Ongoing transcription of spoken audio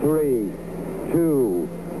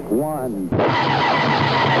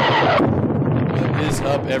is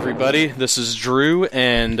up, everybody? This is Drew,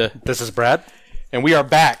 and This is Brad. we are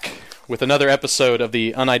back with another episode of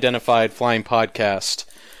the Unidentified Flying Podcast.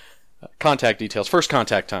 Contact details. First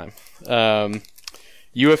contact time.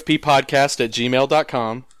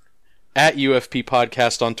 UFPpodcast@gmail.com, at UFP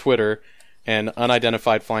Podcast on Twitter, and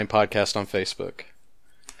Unidentified Flying Podcast on Facebook.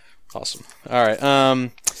 Awesome. All right.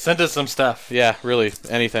 Send us some stuff. Yeah, really,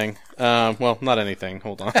 anything. Well, not anything.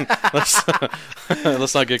 Hold on.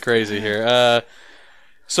 Let's not get crazy here.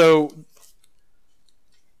 So,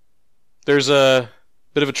 there's a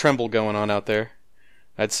bit of a tremble going on out there,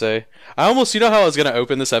 I'd say. I almost, you know how I was going to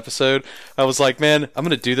open this episode? I was like, man, I'm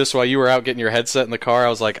going to do this while you were out getting your headset in the car. I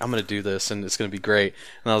was like, I'm going to do this, and it's going to be great.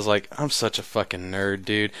 And I was like, I'm such a fucking nerd,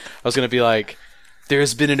 dude. I was going to be like,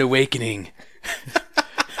 there's been an awakening.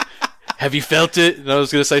 Have you felt it? And I was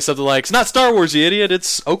going to say something like, it's not Star Wars, you idiot.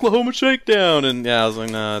 It's Oklahoma Shakedown. And yeah, I was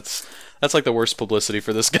like, no, that's like the worst publicity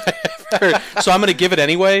for this guy ever. So I'm going to give it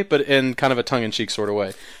anyway, but in kind of a tongue-in-cheek sort of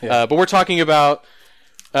way. Yeah. But we're talking about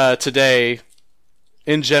today,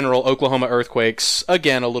 in general, Oklahoma earthquakes,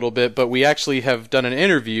 again, a little bit. But we actually have done an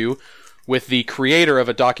interview with the creator of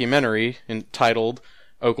a documentary entitled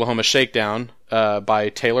Oklahoma Shakedown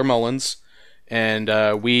by Taylor Mullins.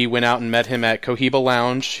 And we went out and met him at Cohiba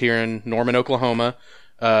Lounge here in Norman, Oklahoma.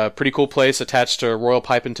 Pretty cool place attached to Royal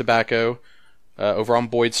Pipe and Tobacco over on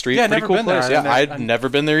Boyd Street. Yeah, pretty never cool been place. there. Yeah, I'd never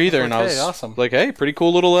been there either. And I was awesome. Like, hey, pretty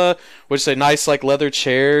cool little, what'd you say, nice like leather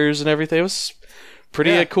chairs and everything. It was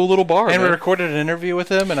pretty cool little bar. And man. we recorded an interview with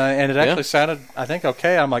him, and it actually sounded, I think,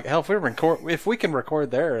 okay. I'm like, hell, if we can record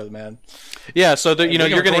there, man. Yeah, so you're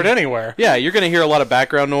going to record anywhere. Yeah, you're going to hear a lot of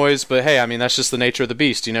background noise, but hey, I mean, that's just the nature of the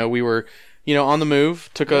beast. You know, we were on the move,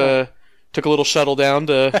 took a little shuttle down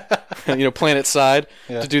to, Planet Side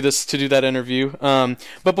to do that interview.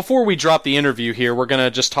 But before we drop the interview here, we're going to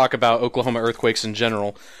just talk about Oklahoma earthquakes in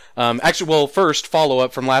general. First, follow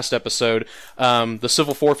up from last episode, the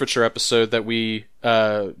civil forfeiture episode that we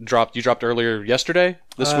dropped. You dropped earlier yesterday?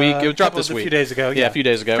 This week? It dropped this week. A few days ago. Yeah, a few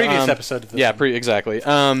days ago. Previous episode of this. Yeah, exactly.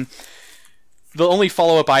 The only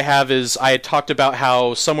follow-up I have is I had talked about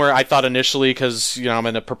how somewhere I thought initially, because I'm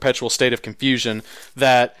in a perpetual state of confusion,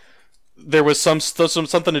 that there was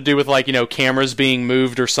something to do with cameras being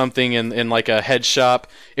moved or something in like a head shop.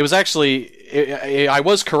 It was actually I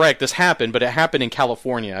was correct. This happened, but it happened in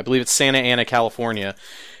California. I believe it's Santa Ana, California,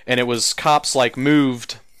 and it was cops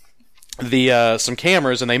moved some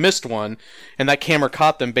cameras and they missed one, and that camera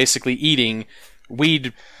caught them basically eating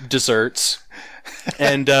weed desserts.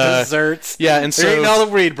 And desserts, yeah, and so they're eating all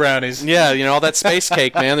the weed brownies. Yeah, all that space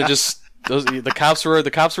cake, man. They're just the cops were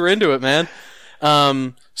into it, man.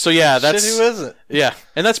 So yeah, that's shit, who isn't? Yeah,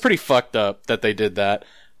 and that's pretty fucked up that they did that.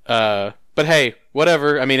 But hey,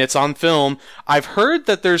 whatever. I mean, it's on film. I've heard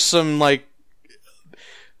that there's some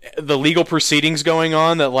the legal proceedings going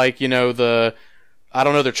on that I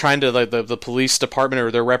don't know, they're trying to the police department or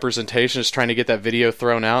their representation is trying to get that video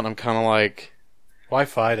thrown out. And I'm kind of like, why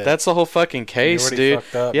fight it? That's the whole fucking case, dude.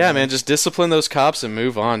 Up, yeah, man, just discipline those cops and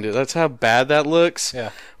move on, dude. That's how bad that looks.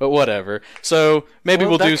 Yeah. But whatever. So maybe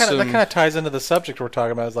we'll do some. That kind of ties into the subject we're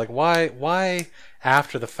talking about. It's like, why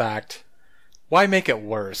after the fact? Why make it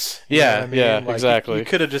worse? You know what I mean? Yeah, exactly. You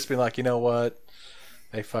could have just been like, you know what?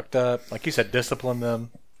 They fucked up. Like you said, discipline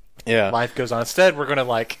them. Yeah. Life goes on. Instead, we're going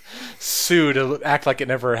to sue to act like it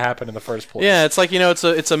never happened in the first place. Yeah, it's like,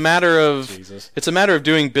 it's a matter of Jesus. It's a matter of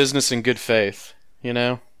doing business in good faith.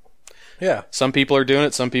 Yeah. Some people are doing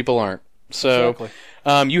it, some people aren't. So, exactly.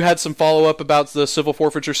 You had some follow up about the civil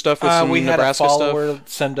forfeiture stuff with some Nebraska stuff. We had a follower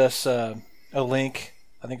send us a link.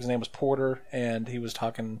 I think his name was Porter, and he was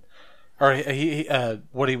talking, or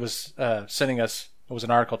what he was sending us was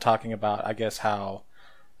an article talking about, I guess, how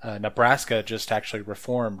Nebraska just actually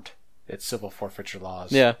reformed its civil forfeiture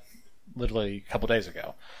laws. Yeah. Literally a couple days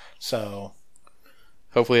ago. So,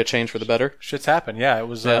 hopefully a change for the better. Shit's happened. Yeah, it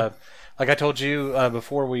was. Like I told you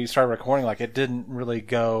before we started recording, it didn't really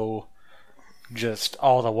go just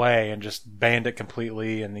all the way and just banned it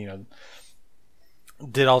completely, and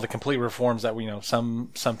did all the complete reforms that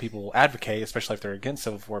some people advocate, especially if they're against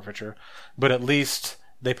civil forfeiture. But at least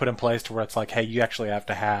they put in place to where it's like, hey, you actually have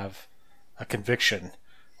to have a conviction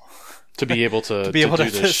to be able to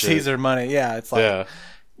to seize their money. Yeah, it's like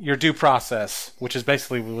your due process, which is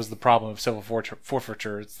basically was the problem of civil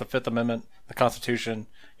forfeiture. It's the Fifth Amendment, the Constitution,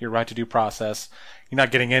 your right to due process. You're not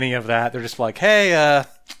getting any of that. They're just like, hey,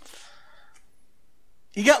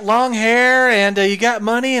 you got long hair and you got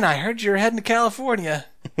money, and I heard you're heading to California.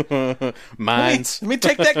 Mines. Let me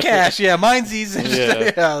take that cash. Yeah, mine's easy.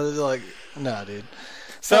 Yeah, like, no, dude.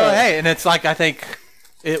 So, hey, and it's like, I think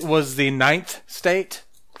it was the 9th state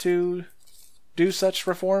to do such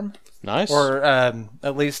reform. Nice. Or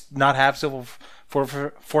at least not have civil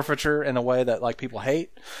forfeiture in a way that like people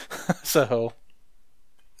hate. So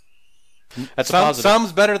that's positive.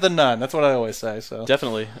 Some's better than none. That's what I always say. So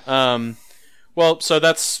definitely. Well, so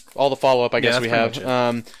that's all the follow-up I guess we have.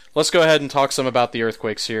 Let's go ahead and talk some about the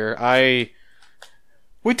earthquakes here.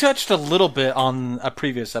 We touched a little bit on a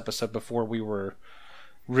previous episode before we were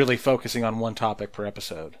really focusing on one topic per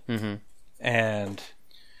episode. Mm-hmm. And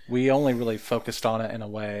we only really focused on it in a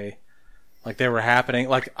way like they were happening.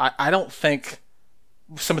 Like, I don't think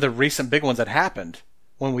some of the recent big ones that happened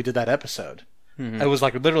when we did that episode. Mm-hmm. It was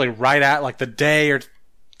like literally right at like the day or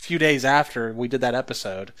few days after we did that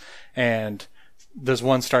episode, and those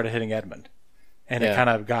ones started hitting Edmond. And it kind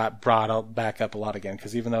of got brought back up a lot again,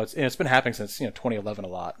 because even though it's been happening since 2011 a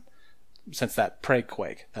lot, since that Prague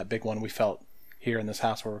quake, that big one we felt here in this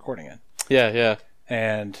house we're recording in. Yeah.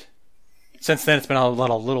 And since then, it's been a lot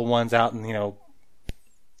of little ones out in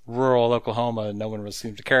rural Oklahoma, no one really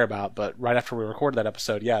seems to care about. But right after we recorded that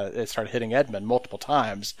episode, it started hitting Edmond multiple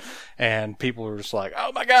times, and people were just like,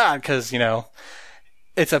 "Oh my god!" Because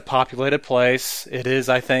it's a populated place. It is,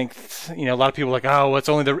 I think, a lot of people are like, oh, it's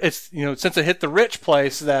only since it hit the rich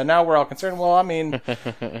place that now we're all concerned. Well, I mean,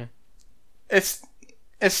 it's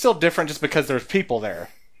still different just because there's people there.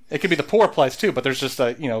 It could be the poor place too, but there's just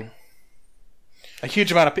a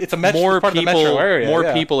huge amount of it's a part of the metro area.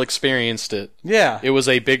 More people experienced it. Yeah, it was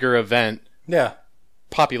a bigger event. Yeah,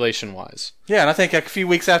 population wise. Yeah, and I think a few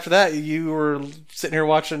weeks after that, you were sitting here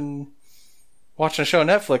watching a show on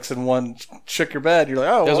Netflix, and one shook your bed. You're like,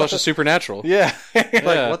 oh, I was watching Supernatural. Yeah. Like,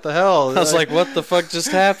 what the hell? I was like, what the fuck just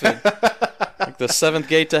happened? Like the seventh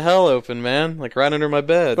gate to hell opened, man. Like right under my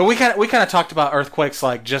bed. But we kind of talked about earthquakes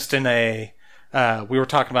like just in a. We were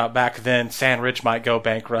talking about back then, Sandridge might go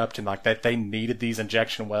bankrupt, and like that they needed these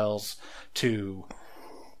injection wells to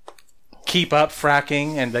keep up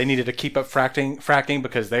fracking, and they needed to keep up fracking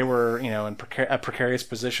because they were in a precarious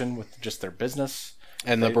position with just their business.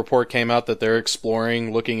 And the report came out that they're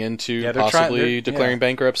exploring, looking into possibly declaring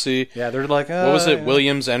bankruptcy. Yeah, they're like, what was it?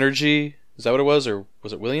 Williams Energy? Is that what it was, or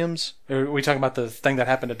was it Williams? Are we talking about the thing that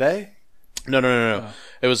happened today? No.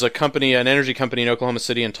 It was an energy company in Oklahoma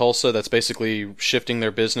City and Tulsa that's basically shifting their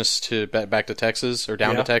business to back to Texas or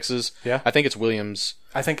down to Texas. Yeah, I think it's Williams.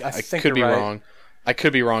 I think I could be wrong. I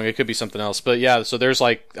could be wrong. It could be something else. But yeah, so there's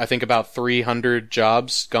I think about 300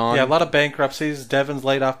 jobs gone. Yeah, a lot of bankruptcies. Devon's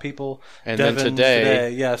laid off people. And then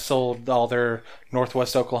today, sold all their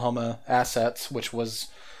Northwest Oklahoma assets, which was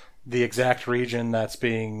the exact region that's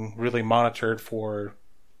being really monitored for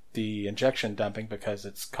the injection dumping because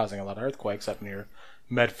it's causing a lot of earthquakes up near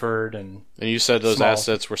Medford and you said those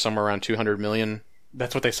assets were somewhere around $200 million.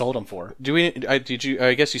 That's what they sold them for. I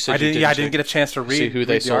guess you said I didn't get a chance to read who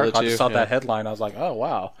they sold it to. I just saw that headline. I was like, oh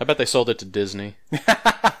wow. I bet they sold it to Disney.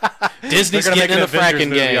 Disney's getting in the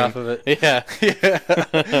fracking game. Off of it.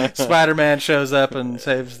 Yeah. Spider-Man shows up and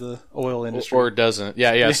saves the oil industry, or doesn't.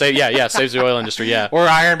 Yeah. Saves the oil industry. Yeah. Or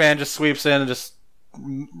Iron Man just sweeps in and just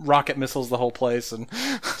rocket missiles the whole place and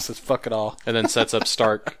says fuck it all, and then sets up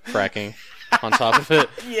Stark fracking on top of it.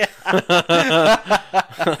 Yeah.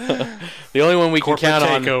 The only one we can count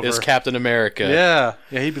on is Captain America.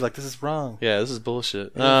 Yeah, he'd be like, "This is wrong. Yeah, this is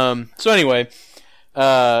bullshit." Yeah. So anyway,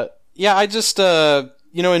 I just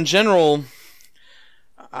in general,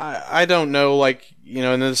 I don't know,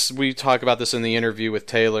 and this we talk about this in the interview with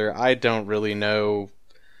Taylor. I don't really know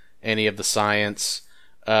any of the science.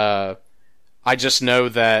 I just know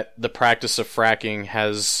that the practice of fracking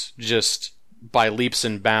has just by leaps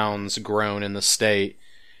and bounds grown in the state,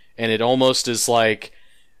 and it almost is like,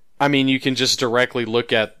 I mean, you can just directly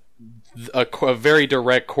look at a very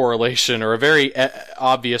direct correlation, or a very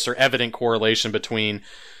obvious or evident correlation between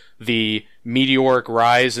the meteoric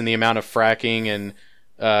rise in the amount of fracking and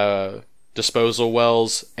disposal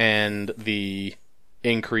wells and the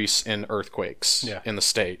increase in earthquakes in the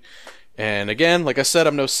state. And again, like I said,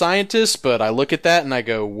 I'm no scientist, but I look at that and I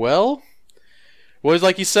go, well,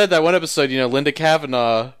 like you said, that one episode, Linda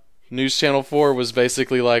Kavanaugh, News Channel 4, was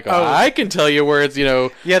basically like, I can tell you where it's,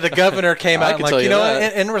 Yeah, the governor came out and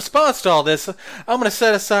like, in response to all this, I'm going to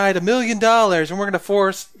set aside $1 million and we're going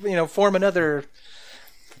to form another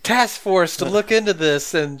task force to look into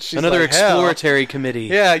this. And she's another like, exploratory committee.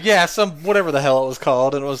 Yeah, some whatever the hell it was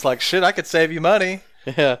called. And it was like, shit, I could save you money.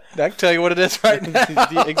 Yeah. I can tell you what it is right now.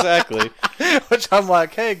 Exactly. Which I'm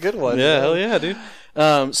like, hey, good one. Yeah, hell yeah,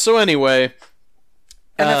 dude. So anyway.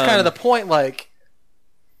 And that's kind of the point,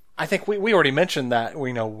 I think we already mentioned that,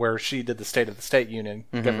 where she did the State of the State Union,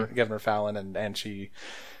 Governor Fallon, and she,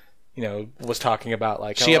 was talking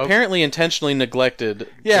about, she apparently intentionally neglected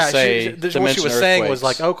to say what she was saying was,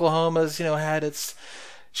 Oklahoma's, had its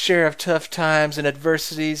share of tough times and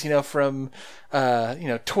adversities, from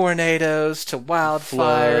tornadoes to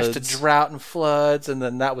wildfires to drought and floods, and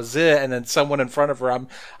then that was it. And then someone in front of her, I'm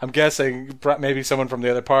guessing maybe someone from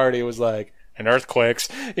the other party was like, and earthquakes,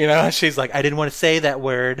 and she's like, I didn't want to say that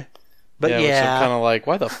word. But yeah. Kind of like,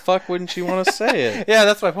 why the fuck wouldn't you want to say it? Yeah,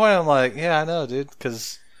 that's my point. I'm like, yeah, I know, dude,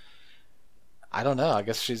 because I don't know. I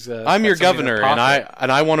guess she's. I'm your governor, and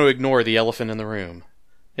I want to ignore the elephant in the room.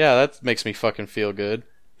 Yeah, that makes me fucking feel good.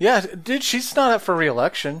 Yeah, dude, she's not up for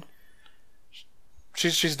re-election.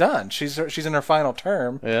 She's done. She's in her final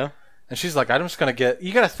term. Yeah, and she's like, I'm just gonna get.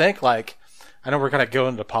 You got to think like, I know we're gonna go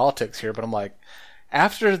into politics here, but I'm like,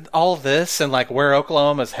 after all this and like where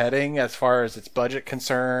Oklahoma's heading as far as its budget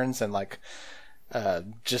concerns and like,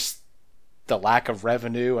 just the lack of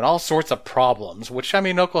revenue and all sorts of problems, which, I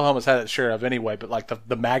mean, Oklahoma's had its share of anyway, but like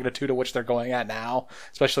the magnitude of which they're going at now,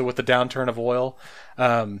 especially with the downturn of oil,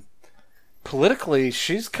 politically,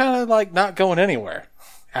 she's kind of like not going anywhere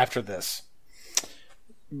after this.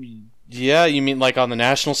 Yeah, you mean like on the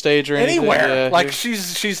national stage or anything? Anywhere. Yeah, like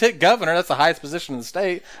she's hit governor. That's the highest position in the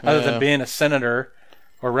state, other than being a senator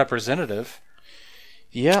or representative.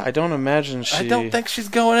 Yeah, I don't imagine I don't think she's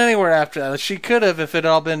going anywhere after that. She could have if it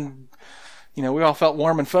all been, we all felt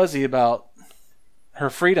warm and fuzzy about her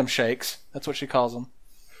freedom shakes. That's what she calls them.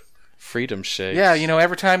 Freedom shakes. Yeah,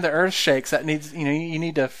 every time the earth shakes, that needs, you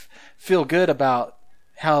need to feel good about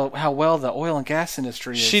how well the oil and gas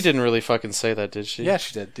industry is. She didn't really fucking say that, did she? Yeah,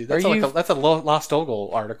 she did, dude. That's a Lost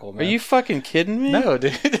Ogle article, man. Are you fucking kidding me? No,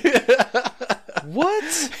 dude.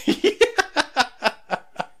 What?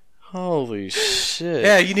 Holy shit.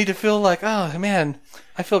 Yeah, you need to feel like, oh, man,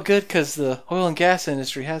 I feel good because the oil and gas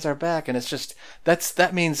industry has our back, and it's just,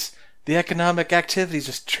 that means the economic activity is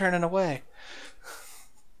just churning away.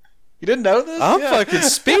 You didn't know this? I'm fucking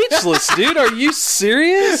speechless, dude. Are you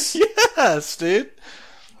serious? Yes, dude.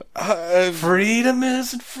 Freedom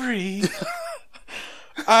isn't free.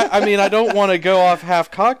 I mean, I don't want to go off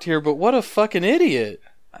half-cocked here, but what a fucking idiot.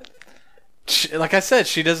 Like I said,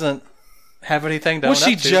 she doesn't have anything to own Was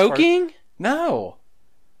she up to joking? No.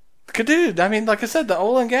 Dude, I mean, like I said, the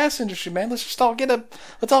oil and gas industry, man, let's all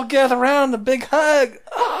gather around a big hug.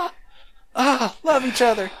 Love each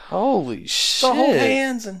other. Holy shit. So hold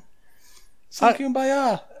hands and sing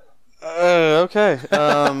Kumbaya. Okay.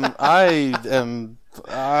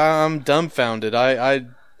 I'm dumbfounded.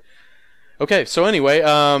 Okay, so anyway,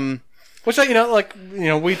 which,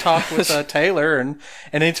 we talked with Taylor, and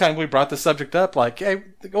anytime we brought the subject up, like, hey,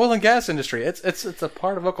 the oil and gas industry, it's a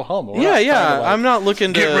part of Oklahoma. I'm not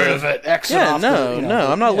looking to get rid of it.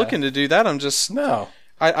 I'm not looking to do that. I'm just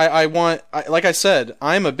I want, like I said,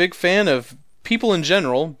 I'm a big fan of people in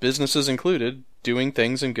general, businesses included, doing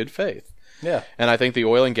things in good faith. Yeah, and I think the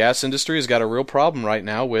oil and gas industry has got a real problem right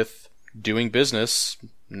now with doing business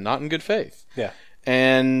not in good faith. Yeah.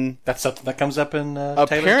 And that's something that comes up in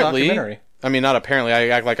Taylor's documentary. I mean, not apparently. I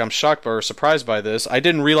act like I'm shocked or surprised by this. I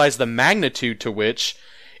didn't realize the magnitude to which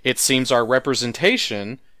it seems our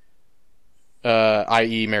representation,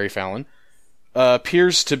 i.e. Mary Fallon,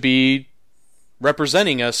 appears to be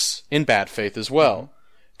representing us in bad faith as well.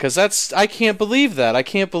 Because I can't believe that. I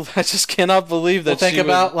just cannot believe that. Well, think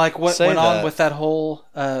about like what went on with that whole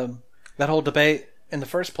debate in the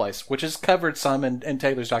first place, which is covered some in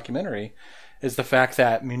Taylor's documentary, is the fact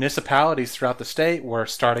that municipalities throughout the state were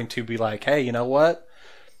starting to be like, hey, you know what?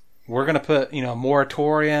 We're going to put, a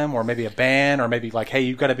moratorium or maybe a ban, or maybe like, hey,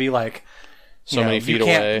 you've got to be like so many feet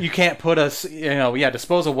away. You can't put us,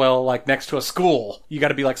 disposal well like next to a school. You got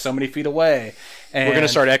to be like so many feet away. And we're going to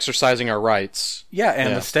start exercising our rights. Yeah,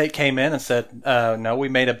 and the state came in and said, no, we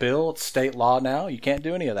made a bill. It's state law now. You can't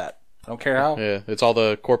do any of that. I don't care how. Yeah, it's all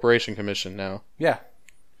the Corporation Commission now. Yeah.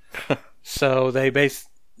 So they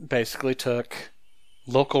basically took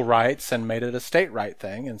local rights and made it a state right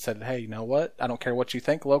thing and said, hey, you know what? I don't care what you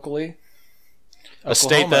think locally. A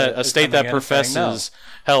state that professes,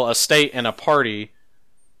 hell, a state and a party,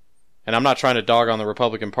 and I'm not trying to dog on the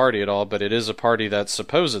Republican Party at all, but it is a party that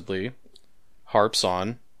supposedly harps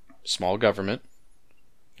on small government.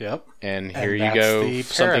 Yep. And here you go,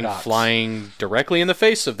 something flying directly in the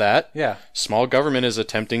face of that. Yeah. Small government is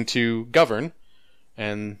attempting to govern,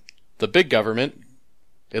 and the big government,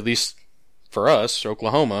 at least for us,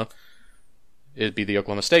 Oklahoma, it'd be the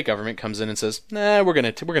Oklahoma State government, comes in and says, nah, we're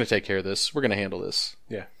gonna take care of this. We're gonna handle this.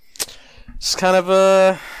 Yeah. It's kind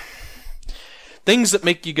of things that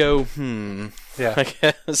make you go, Yeah. I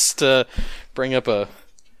guess, to bring up a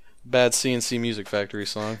bad CNC Music Factory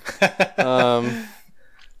song.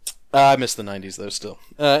 I miss the 90s, though, still.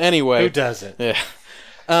 Anyway. Who doesn't? Yeah.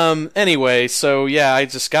 Anyway, so, yeah, I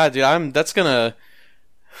just got, dude,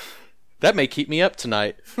 That may keep me up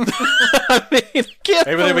tonight. I mean, Maybe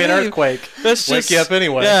there'll be an earthquake. That's Wake just, you up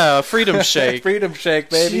anyway. Yeah, a freedom shake. Freedom shake,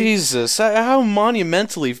 baby. Jesus, how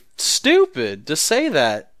monumentally stupid to say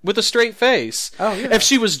that with a straight face. Oh, yeah. If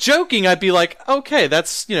she was joking, I'd be like, okay,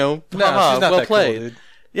 that's, No, haha, she's not well that played. cool, dude.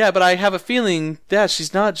 Yeah, but I have a feeling that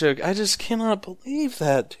she's not joking. I just cannot believe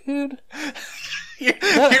that, dude. You're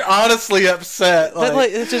honestly upset.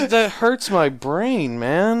 That hurts my brain,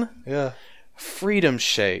 man. Yeah. Freedom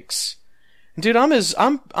shakes. Dude, I'm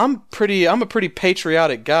a pretty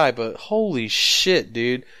patriotic guy, but holy shit,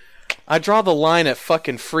 dude. I draw the line at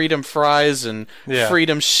fucking freedom fries and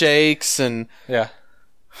freedom shakes and Yeah.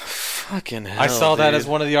 fucking hell. I saw that dude. as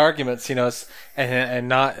one of the arguments, and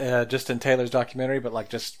not just in Taylor's documentary, but like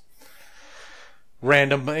just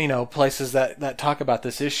random, places that talk about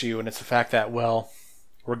this issue, and it's the fact that, well,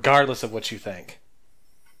 regardless of what you think,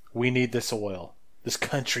 we need this oil. This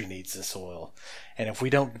country needs this oil. And if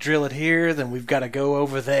we don't drill it here, then we've got to go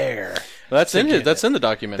over there. Well, that's in it. That's in the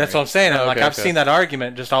documentary. That's what I'm saying. Oh, I've seen that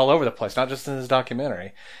argument just all over the place, not just in this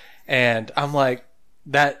documentary. And I'm like,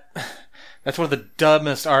 that's one of the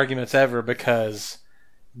dumbest arguments ever, because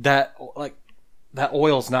that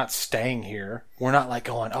oil's not staying here. We're not like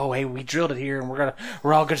going, oh, hey, we drilled it here and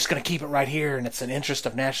we're all just gonna keep it right here, and it's an interest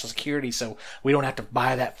of national security, so we don't have to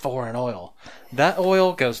buy that foreign oil. That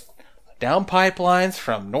oil goes down pipelines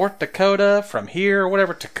from North Dakota, from here or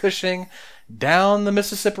whatever, to Cushing, down the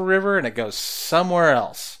Mississippi River, and it goes somewhere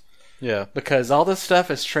else. Yeah. Because all this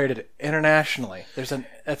stuff is traded internationally.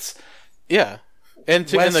 Yeah.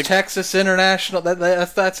 And West Texas International.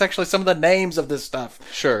 That's actually some of the names of this stuff.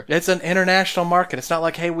 Sure. It's an international market. It's not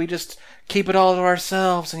like, hey, we just keep it all to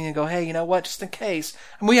ourselves and you go, hey, you know what, just in case.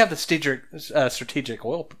 And we have the strategic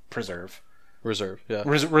oil reserve, yeah.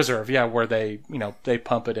 Reserve, yeah, where they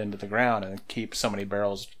pump it into the ground and keep so many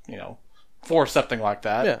barrels, for something like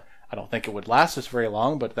that. Yeah. I don't think it would last us very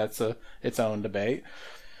long, but that's its own debate.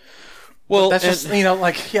 Well, but that's just,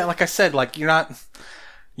 like I said, like you're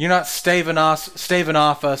not staving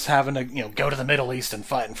off us having to, go to the Middle East and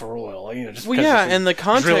fighting for oil. Just and the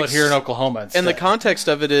context, drill it here in Oklahoma instead. And the context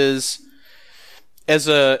of it is, as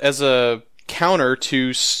a counter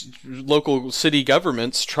to local city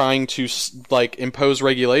governments trying to impose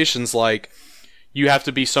regulations like you have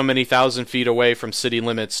to be so many thousand feet away from city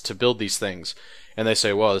limits to build these things, and they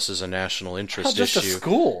say, well, this is a national interest just issue. A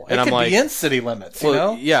school, and it I'm could like, be in city limits.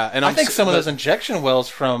 Yeah, and I think some of those injection wells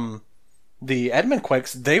from the Edmund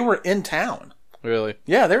quakes, they were in town. Really?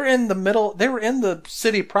 Yeah, they were in the middle. They were in the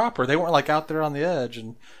city proper. They weren't like out there on the edge.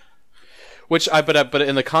 And but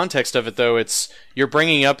in the context of it, though, you're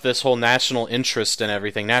bringing up this whole national interest and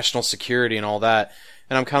everything, national security and all that,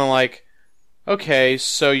 and I'm kind of like, okay,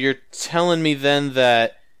 so you're telling me then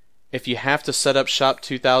that if you have to set up shop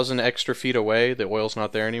 2,000 extra feet away, the oil's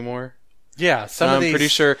not there anymore? Yeah, I'm pretty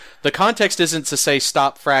sure the context isn't to say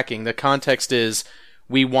stop fracking. The context is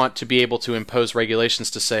we want to be able to impose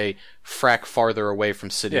regulations to say frack farther away from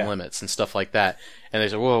city limits and stuff like that. And they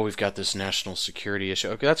say, whoa, we've got this national security issue.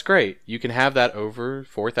 Okay, that's great. You can have that over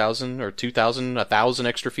 4,000 or 2,000, 1,000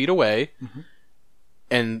 extra feet away,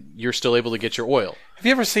 and you're still able to get your oil. Have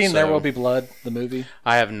you ever seen There Will Be Blood, the movie?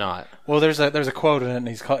 I have not. Well, there's a quote in it, and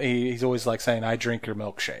he's always like saying, "I drink your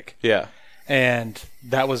milkshake." Yeah. And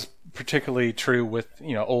that was particularly true with,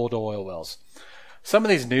 old oil wells. Some of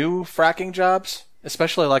these new fracking jobs,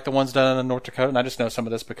 especially like the ones done in North Dakota, and I just know some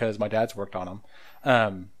of this because my dad's worked on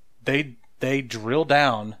them, they drill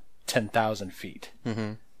down 10,000 feet.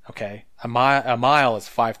 Mm-hmm. Okay, a mile is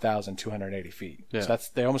 5,280 feet. Yeah. So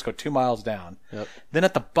they almost go 2 miles down. Yep. Then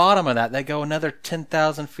at the bottom of that, they go another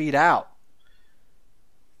 10,000 feet out.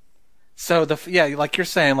 So like you're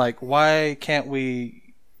saying, like why can't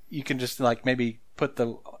we? You can just like maybe put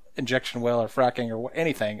the injection well or fracking or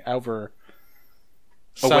anything over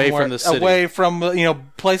away from the city, away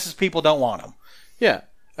from places people don't want them. Yeah.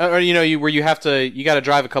 Or where you got to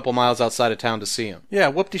drive a couple miles outside of town to see them. Yeah,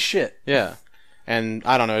 whoop de shit. Yeah, and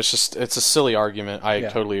I don't know. It's a silly argument. I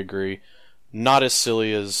totally agree. Not as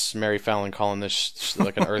silly as Mary Fallon calling this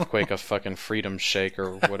like an earthquake a fucking freedom shake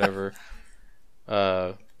or whatever.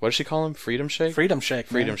 What does she call him? Freedom shake. Freedom shake.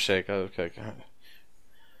 Freedom shake. Oh, okay.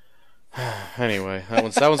 Anyway, that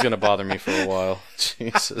one's gonna bother me for a while.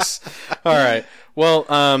 Jesus. All right. Well,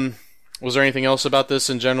 was there anything else about this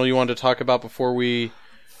in general you wanted to talk about before we?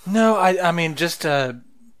 No, I mean, just,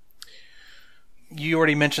 you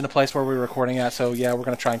already mentioned the place where we were recording at, so yeah, we're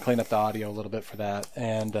going to try and clean up the audio a little bit for that,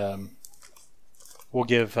 and we'll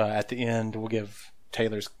give, at the end,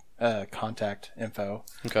 Taylor's contact info.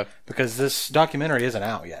 Okay. Because this documentary isn't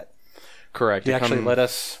out yet. Correct. He actually let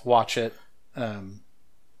us watch it,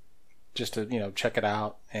 just to check it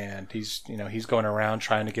out. And he's going around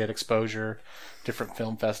trying to get exposure, different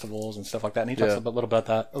film festivals and stuff like that. And he talks a little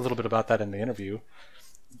bit about that in the interview.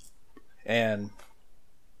 And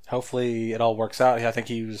hopefully it all works out. I think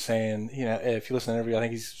he was saying, if you listen to the interview, I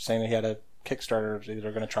think he's saying that he had a Kickstarter that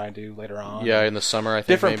they're going to try and do later on. Yeah, in the summer, I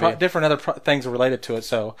think. Different other things related to it.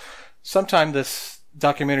 So sometime this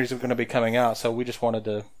documentaries are going to be coming out. So we just wanted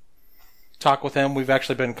to talk with him. We've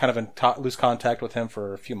actually been kind of in loose contact with him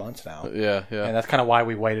for a few months now. Yeah. And that's kind of why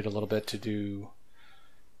we waited a little bit to do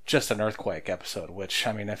just an earthquake episode, which,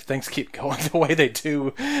 I mean, if things keep going the way they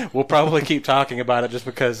do, we'll probably keep talking about it just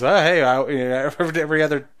because, every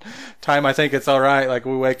other time I think it's all right, like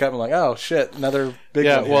we wake up and like, oh shit, another big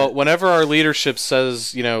one. Yeah, well, whenever our leadership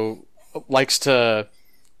says, likes to,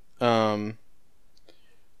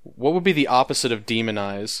 what would be the opposite of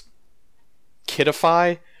demonize?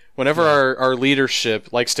 Kidify? Whenever our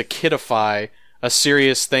leadership likes to kidify a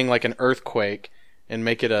serious thing like an earthquake, and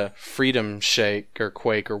make it a freedom shake or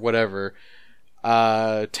quake or whatever.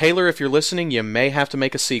 Taylor, if you're listening, you may have to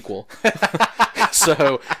make a sequel.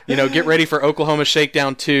 So, get ready for Oklahoma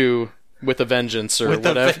Shakedown 2 with a vengeance or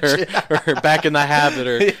whatever. Or Back in the Habit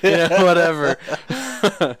or whatever.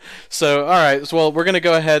 So, all right. So, well, we're going to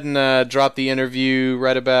go ahead and drop the interview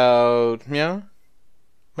right about,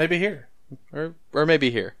 maybe here. Or maybe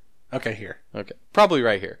here. Okay, here. Okay. Probably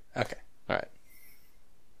right here. Okay. All right.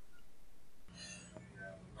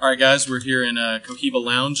 All right, guys, we're here in Cohiba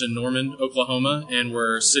Lounge in Norman, Oklahoma, and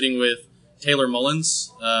we're sitting with Taylor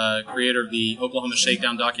Mullins, creator of the Oklahoma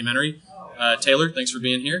Shakedown documentary. Taylor, thanks for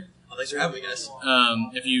being here. Well, thanks for having me, guys.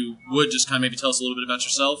 If you would just kind of maybe tell us a little bit about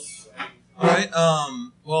yourself. All right.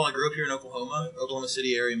 Well, I grew up here in Oklahoma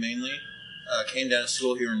City area mainly. Came down to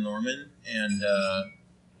school here in Norman, and I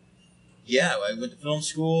went to film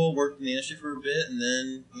school, worked in the industry for a bit, and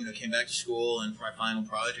then came back to school. And for my final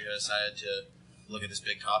project, I decided to look at this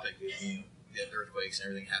big topic, the earthquakes and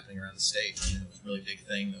everything happening around the state. It was a really big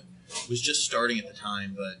thing that was just starting at the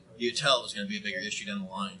time, but you could tell it was going to be a bigger issue down the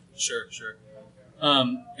line. Sure.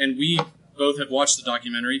 And we both have watched the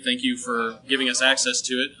documentary. Thank you for giving us access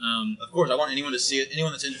to it. Of course, I want anyone to see it.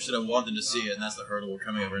 Anyone that's interested, I want them to see it, and that's the hurdle we're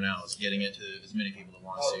coming over now, is getting it to as many people that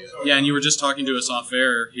want to see it. Yeah, and you were just talking to us off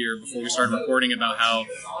air here before we started recording about how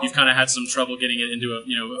you've kind of had some trouble getting it into a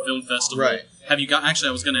film festival. Right. Have you got? Actually,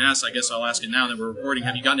 I was going to ask. I guess I'll ask it now that we're recording.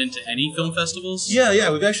 Have you gotten into any film festivals?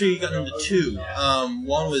 Yeah. We've actually gotten into two.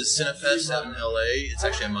 One was Cinefest out in L.A. It's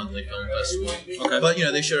actually a monthly film festival. Okay. But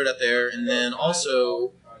they showed it up there, and then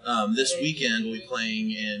also this weekend we'll be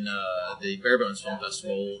playing in the Barebones Film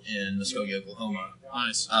Festival in Muskogee, Oklahoma.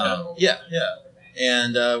 Nice. Yeah.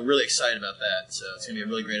 And really excited about that. So it's going to be a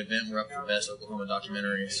really great event. We're up for Best Oklahoma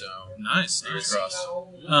Documentary. So nice. Fingers crossed.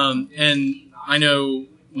 And I know.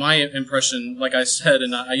 My impression, like I said,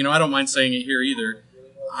 and I don't mind saying it here either,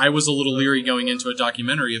 I was a little leery going into a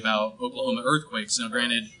documentary about Oklahoma earthquakes. Now,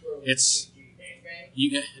 granted, I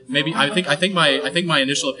think my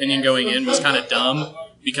initial opinion going in was kind of dumb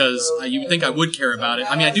because you would think I would care about it.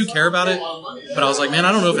 I mean, I do care about it, but I was like, man,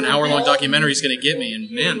 I don't know if an hour-long documentary is going to get me. And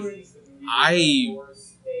man,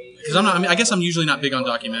 because I guess I'm usually not big on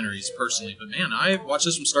documentaries personally, but man, I watched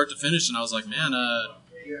this from start to finish, and I was like, man,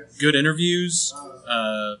 good interviews.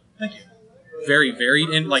 Thank you. Very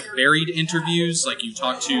varied interviews. Like you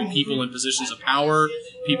talk to people in positions of power,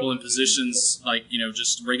 people in positions like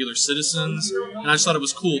just regular citizens, and I just thought it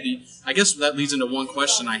was cool. I guess that leads into one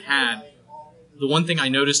question I had. The one thing I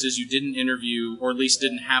noticed is you didn't interview, or at least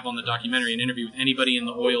didn't have on the documentary, an interview with anybody in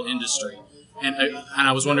the oil industry, and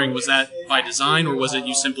I was wondering, was that by design, or was it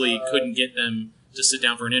you simply couldn't get them to sit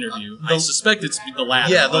down for an interview? I suspect it's the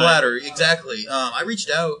latter. Yeah, the latter, exactly. I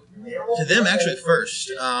reached out to them actually at first.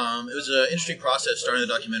 It was an interesting process starting the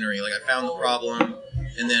documentary. Like, I found the problem,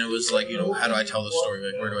 and then it was like, how do I tell this story?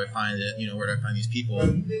 Like, where do I find it? Where do I find these people?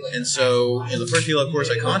 And so, the first people, of course,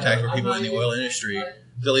 I contacted were people in the oil industry.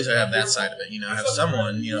 But at least I have that side of it. I have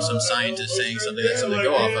someone, some scientist saying something that's something to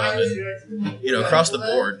go off of, and across the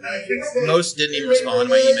board, most didn't even respond to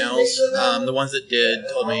my emails. The ones that did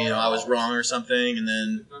told me I was wrong or something, and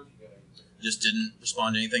then just didn't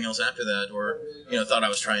respond to anything else after that, or thought I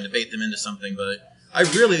was trying to bait them into something. But I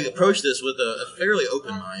really approached this with a fairly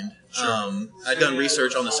open mind. Sure. I'd done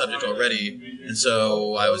research on the subject already, and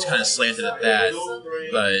so I was kind of slanted at that.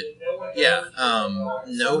 But yeah,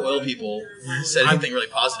 no oil people said anything really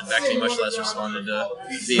positive back to me, much less responded to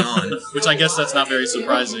be on. Which I guess that's not very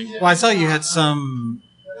surprising. Well, I saw you had some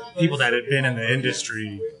people that had been in the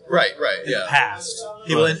industry, right, in the past.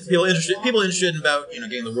 People interested in about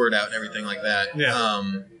getting the word out and everything like that. Yeah.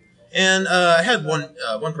 And I had one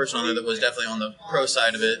person on there that was definitely on the pro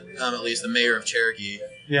side of it, at least the mayor of Cherokee.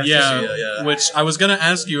 Yeah. Yeah. Which I was going to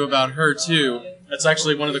ask you about her too. That's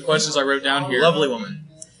actually one of the questions I wrote down here. Lovely woman.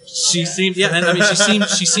 She seemed, yeah, and I mean,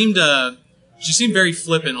 she seemed very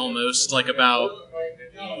flippant almost, like about,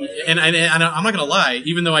 and I'm not gonna lie,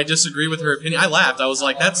 even though I disagree with her opinion, I laughed. I was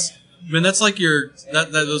like, that's like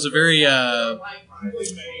that was a very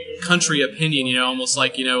country opinion, you know, almost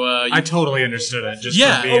like, you know, I totally understood it. Just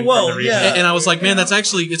Yeah. from being Oh, well, from the region. yeah. and I was like, man, that's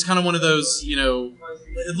actually, it's kind of one of those, you know,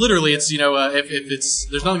 literally, it's, you know, if it's,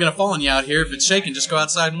 there's nothing gonna fall on you out here. If it's shaking, just go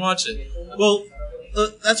outside and watch it. Well,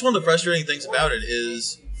 that's one of the frustrating things about it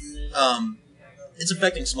is, it's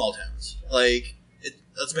affecting small towns. Like,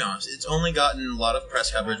 let's be honest, it's only gotten a lot of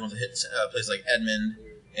press coverage once it hits places like Edmond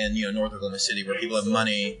and, you know, North Oklahoma City, where people have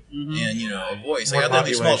money and, you know, a voice. Like, out there in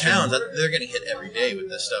these small towns, they're getting hit every day with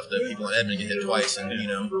this stuff. The people in Edmond get hit twice, and, you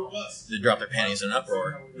know, they drop their panties in an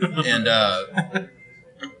uproar. And,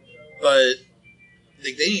 but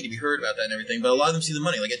they need to be heard about that and everything. But a lot of them see the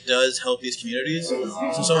money. Like, it does help these communities.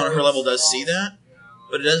 So someone at her level does see that,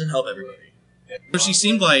 but it doesn't help everybody. But she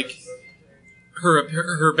seemed like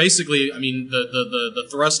her basically, I mean, the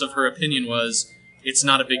thrust of her opinion was, it's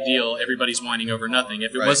not a big deal. Everybody's whining over nothing.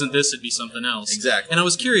 If it Right. wasn't this, it'd be something else. Exactly. And I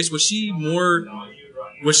was curious, was she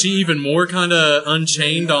even more kind of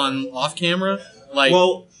unchained on off camera? Like,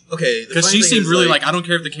 Well, okay. the because funny she thing seemed is, really like, I don't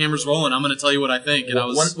care if the camera's rolling. I'm going to tell you what I think. And I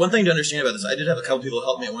was one thing to understand about this, I did have a couple people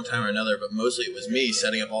help me at one time or another, but mostly it was me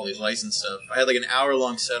setting up all these license stuff. I had like an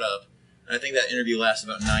hour-long setup, and I think that interview lasted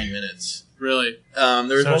about 9 minutes. really. There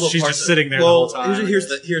was So multiple she's parts just of- sitting there the well, whole time. Here's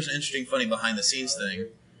an interesting, funny behind-the-scenes thing.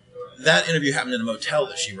 That interview happened in a motel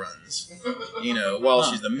that she runs, you know, while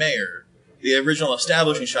she's the mayor. The original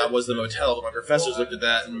establishing shot was the motel, but my professors looked at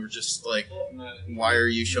that and were just like, why are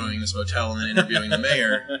you showing this motel and then interviewing the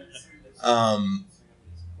mayor?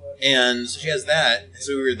 And so she has that,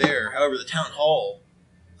 so we were there. However, the town hall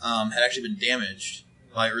had actually been damaged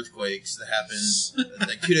by earthquakes that happened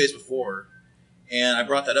like 2 days before. And I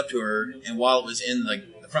brought that up to her, and while it was in like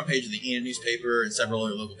the front page of the Enid newspaper and several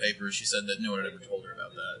other local papers, she said that no one had ever told her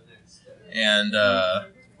about that. And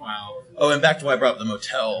Wow. oh, and back to why I brought up the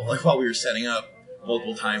motel. Like, while we were setting up,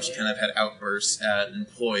 multiple times she kind of had outbursts at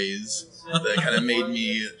employees that kind of made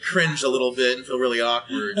me cringe a little bit and feel really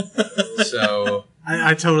awkward. So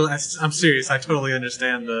I'm serious. I totally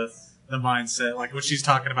understand the mindset. Like when she's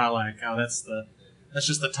talking about like, oh, that's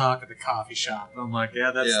just the talk at the coffee shop. I'm like,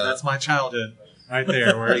 yeah, that's my childhood right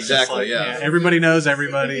there. Where it's just Exactly, like, yeah. everybody knows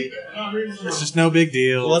everybody. It's just no big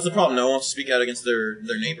deal. well, that's the problem. No one wants to speak out against their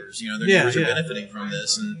neighbors. You know, their Yeah, neighbors are yeah. benefiting from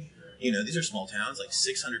this, and you know, these are small towns, like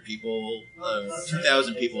 600 people,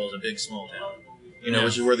 2,000 people is a big small town. You know, Yeah.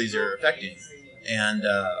 which is where these are affecting. And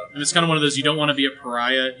And it's kind of one of those, you don't want to be a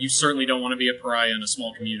pariah. You certainly don't want to be a pariah in a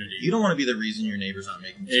small community. you don't want to be the reason your neighbor's not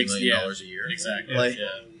making $2 million a year. Exactly. Like,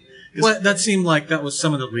 yeah. Well, that seemed like that was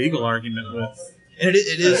some of the legal argument with. And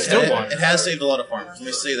it is Stillwater. it has saved a lot of farmers. Let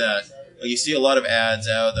me say that. Like, you see a lot of ads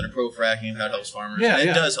out that are pro-fracking and how it helps farmers. Yeah, and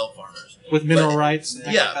yeah. it does help farmers. With mineral But- rights. And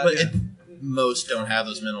things Yeah, like but that, most don't have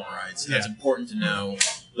those mineral rights. And that's Yeah. important to know.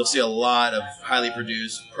 You'll see a lot of highly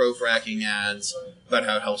produced pro-fracking ads about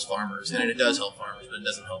how it helps farmers. And it does help farmers, but it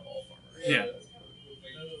doesn't help all farmers. Yeah.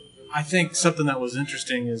 I think something that was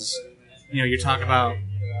interesting is, you talk about,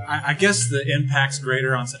 I guess the impact's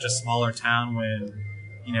greater on such a smaller town when,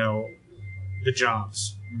 the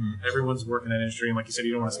jobs. Mhm. Everyone's working in that industry, and like you said,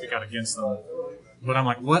 you don't want to speak out against them. But I'm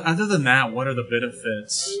like, what, other than that, what are the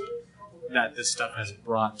benefits that this stuff has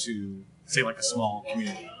brought to, say, like a small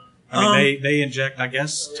community? I mean, they inject, I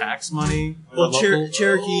guess, tax money. Well, local.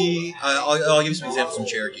 Cherokee, I'll give you some examples from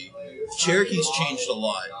Cherokee. Cherokee's changed a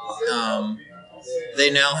lot. They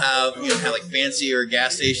now have, kind of like fancier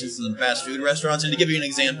gas stations and fast food restaurants. And to give you an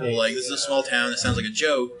example, like, this is a small town that sounds like a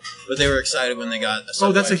joke, but they were excited when they got a Subway.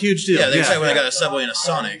 Oh, that's a huge deal. Yeah, they were Yeah, excited when yeah. they got a Subway and a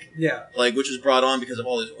Sonic, Yeah. like, which was brought on because of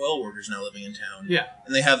all these oil workers now living in town. Yeah.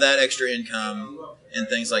 And they have that extra income and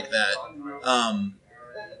things like that.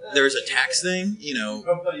 There's a tax thing,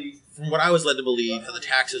 from what I was led to believe, how the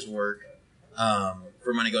taxes work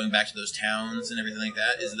for money going back to those towns and everything like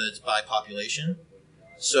that is that it's by population.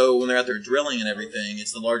 So when they're out there drilling and everything,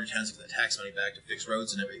 it's the larger towns that get the tax money back to fix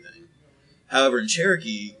roads and everything. However, in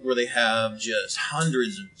Cherokee, where they have just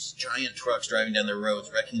hundreds of giant trucks driving down their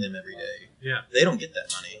roads, wrecking them every day, Yeah. they don't get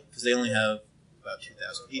that money because they only have about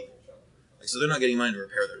 2,000 people. So they're not getting money to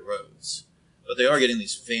repair their roads, but they are getting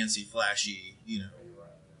these fancy, flashy,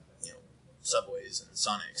 Subways and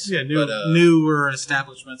Sonics. Yeah, But, newer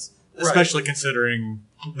establishments, Right. especially considering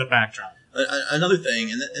the backdrop. Another thing,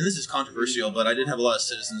 and this is controversial, but I did have a lot of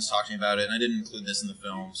citizens talk to me about it, and I didn't include this in the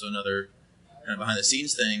film. So another kind of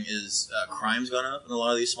behind-the-scenes thing is crime's gone up in a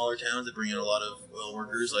lot of these smaller towns that bring in a lot of oil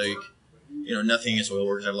workers. Like, nothing against oil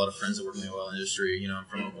workers. I have a lot of friends that work in the oil industry. I'm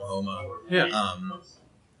from Oklahoma. Yeah.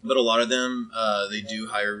 But a lot of them, they do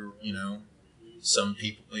hire, some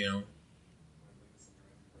people, you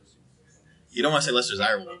don't want to say less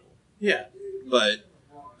desirable people, Yeah. but,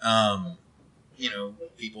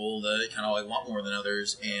 people that kind of like want more than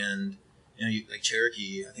others. And, like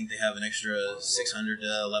Cherokee, I think they have an extra 600 to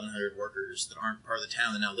 1,100 workers that aren't part of the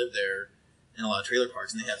town that now live there in a lot of trailer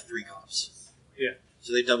parks, and they have 3 cops. Yeah.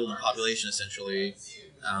 So they doubled the population essentially,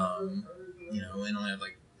 and only have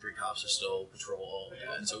like 3 cops to still patrol all of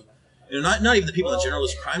that. And so, not even the people in general,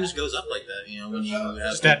 just crime just goes up like that. When you have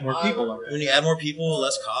Just add more people like that. when you add more people,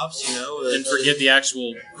 less cops. And forget the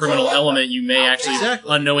actual criminal element you may actually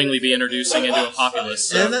unknowingly be introducing into a populace.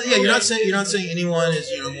 So. And you're not saying anyone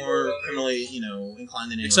is more criminally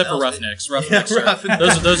inclined than anyone Except for else. roughnecks.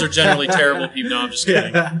 Those are generally terrible people. No, I'm just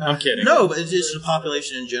kidding. I'm kidding. No, but it's just the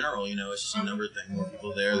population in general. It's just a number thing. More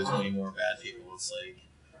people there, there's going to be more bad people. It's like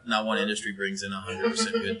not one industry brings in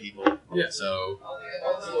 100% good people. Yeah. So,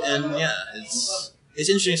 and yeah, it's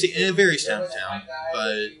interesting to see. And it varies town to town,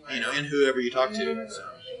 but and whoever you talk to. So.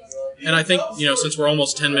 And I think since we're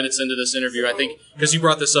almost 10 minutes into this interview, I think because you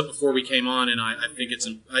brought this up before we came on, and I think it's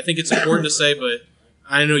important to say, but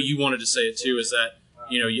I know you wanted to say it too, is that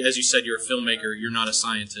as you said, you're a filmmaker, you're not a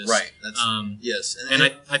scientist, right? That's, yes, and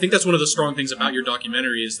I think that's one of the strong things about your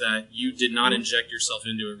documentary is that you did not inject yourself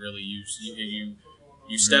into it. Really, you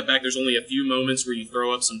step back. There's only a few moments where you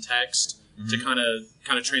throw up some text to kind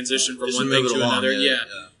of transition from just one thing to along, another. Yeah.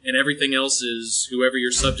 And everything else is whoever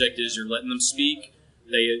your subject is, you're letting them speak.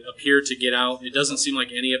 They appear to get out. It doesn't seem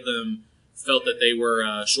like any of them felt that they were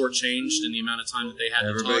shortchanged in the amount of time that they had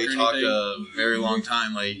Everybody to talk or anything. talked a very long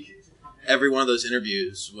time. Like every one of those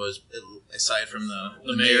interviews was, aside from the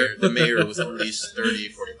mayor, the mayor was at least 30,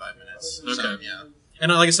 45 minutes. Okay. So, yeah.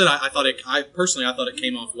 And like I said, I thought it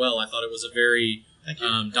came off well. I thought it was a very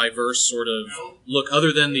diverse sort of look.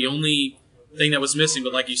 Other than the only thing that was missing,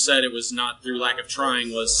 but like you said, it was not through lack of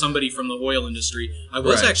trying, was somebody from the oil industry. I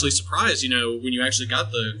was actually surprised, when you actually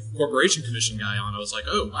got the Corporation Commission guy on. I was like,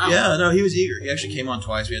 oh, wow. Yeah, no, he was eager. He actually came on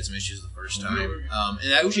twice. We had some issues the first time.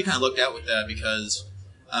 And I actually kind of looked out with that because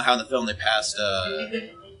how in the film they passed,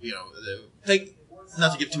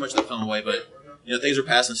 not to give too much of the film away, but, things were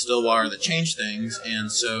passed in Stillwater that changed things.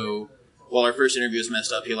 And so while our first interview was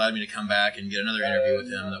messed up, he allowed me to come back and get another interview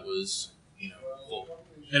with him that was, full.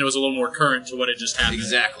 And it was a little more current to what had just happened.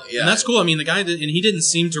 Exactly, yeah. And that's cool. I mean, the guy he didn't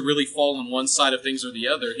seem to really fall on one side of things or the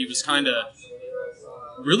other. He was kind of,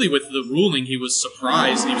 really with the ruling, he was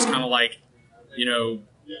surprised. He was kind of like,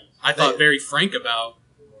 I thought very frank about,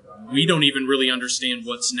 we don't even really understand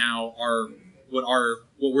what's now what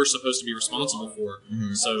we're supposed to be responsible for.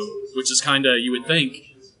 Mm-hmm. So, which is kind of, you would think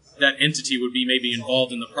that entity would be maybe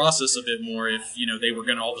involved in the process a bit more if, they were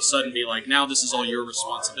going to all of a sudden be like, now this is all your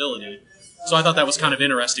responsibility. So I thought that was kind of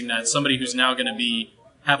interesting that somebody who's now going to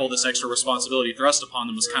have all this extra responsibility thrust upon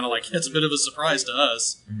them was kind of like, it's a bit of a surprise to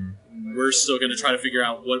us. Mm-hmm. We're still going to try to figure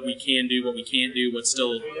out what we can do, what we can't do, what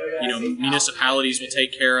still, municipalities will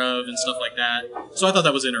take care of and stuff like that. So I thought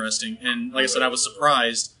that was interesting. And like I said, I was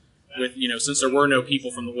surprised with, since there were no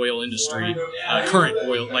people from the oil industry,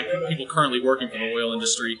 people currently working for the oil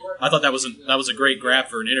industry, I thought that was a great grab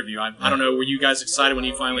for an interview. I don't know, were you guys excited when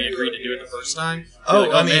he finally agreed to do it the first time? He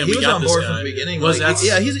was on board from the beginning.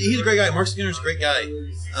 He's a great guy. Mark Skinner's a great guy.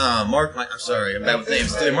 Mark, I'm sorry, I'm bad with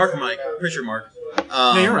names. Mark and Mike, pretty sure Mark.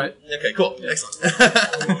 Yeah, you're right. Okay, cool, excellent.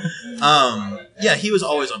 He was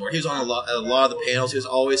always on board. He was on a lot of the panels. He was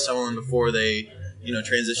always someone before they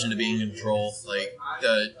transitioned to being in control.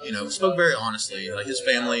 Spoke very honestly. Like his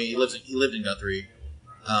family, he lived in Guthrie.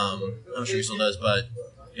 I'm sure he still does, but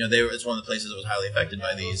it's one of the places that was highly affected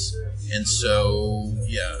by these. And so,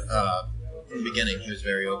 from the beginning, he was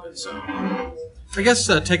very open. So, I guess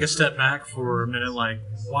take a step back for a minute. Like,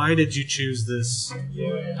 why did you choose this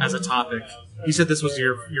as a topic? You said this was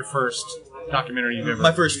your first documentary you've ever.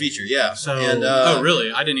 My first feature, yeah. So, oh,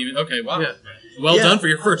 really? I didn't even. Okay, wow. Yeah. Well done for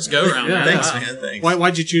your first go around. Yeah, thanks, man. Thanks.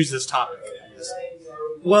 Why'd you choose this topic?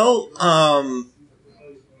 Well, I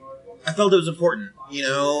felt it was important,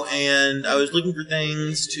 and I was looking for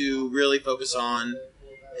things to really focus on.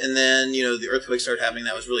 And then, the earthquake started happening.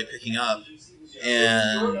 That was really picking up.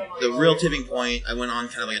 And the real tipping point, I went on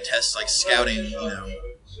kind of like a test, like scouting,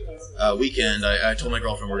 weekend. I told my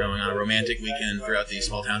girlfriend we're going on a romantic weekend throughout the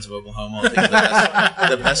small towns of Oklahoma.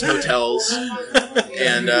 The best hotels.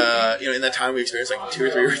 And, in that time we experienced like 2 or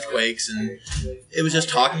 3 earthquakes. And it was just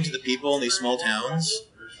talking to the people in these small towns.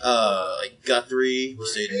 Like Guthrie, we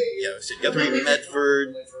stayed Guthrie,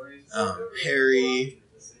 Medford, Perry,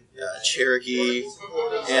 Cherokee,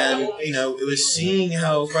 and it was seeing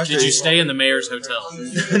how frustrating. Did you stay in the mayor's hotel?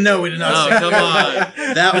 No, we did not. Oh, come on.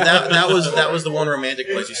 That was the one romantic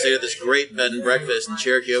place. We stayed at this great bed and breakfast in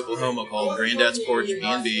Cherokee, Oklahoma, called Granddad's Porch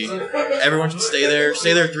B&B. Everyone should stay there.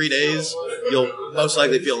 Stay there 3 days. You'll most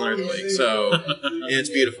likely feel an earthquake. So it's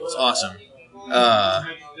beautiful. It's awesome.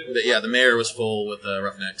 But yeah, the mayor was full with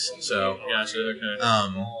roughnecks. So Gotcha. Okay.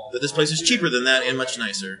 but this place is cheaper than that and much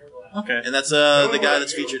nicer. Okay. And that's the guy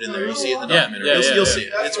that's featured in there. You see it in the documentary. You'll see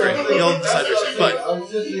it. It's great. You'll decide for yourself.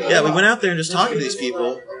 But yeah, we went out there and just talking to these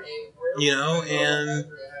people, and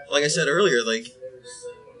like I said earlier, like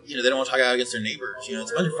they don't want to talk out against their neighbors.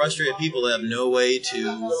 It's a bunch of frustrated people that have no way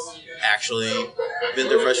to actually vent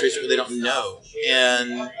their frustration, but they don't know.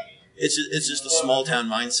 And it's just a small town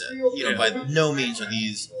mindset. By no means are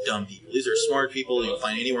these dumb people. These are smart people you'll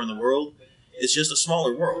find anywhere in the world. It's just a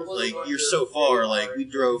smaller world. Like, you're so far. Like, we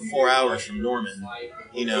drove 4 hours from Norman,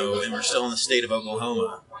 and we're still in the state of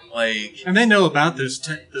Oklahoma. Like, and they know about this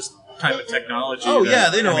type of technology. Oh yeah,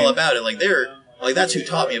 they know all about it. Like that's who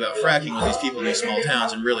taught me about fracking, with these people in these small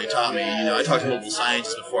towns, and really taught me. I talked to multiple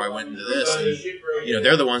scientists before I went into this, and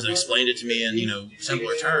they're the ones that explained it to me in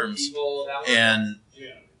simpler terms. And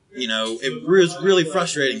it was really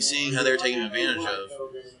frustrating seeing how they're taken advantage of.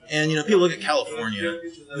 And, people look at California,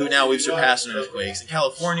 who now we've surpassed in earthquakes. And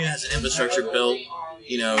California has an infrastructure built,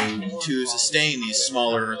 to sustain these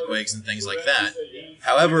smaller earthquakes and things like that.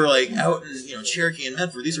 However, like, out in, Cherokee and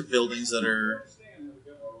Medford, these are buildings that are,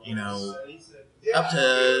 up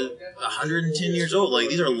to 110 years old. Like,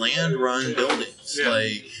 these are land-run buildings.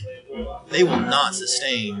 Like, they will not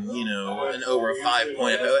sustain, an over a 5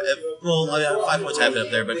 point. 5 points have it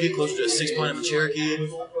up there, but if you get closer to a 6 point up in Cherokee,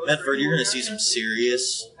 Medford, you're going to see some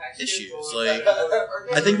serious issues. Like,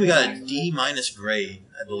 I think we got a D- grade,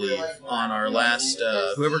 I believe, on our last.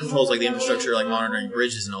 Whoever controls the infrastructure, monitoring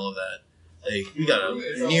bridges and all of that. Like, we got a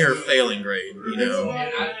near failing grade.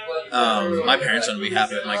 My parents wouldn't be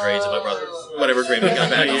happy with my grades if I brought whatever grade we got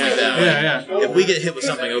back. Yeah. If we get hit with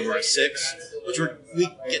something over a 6, which we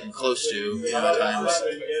getting close to, at times,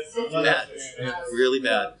 bad, really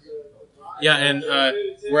bad. Yeah, and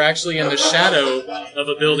we're actually in the shadow of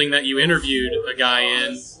a building that you interviewed a guy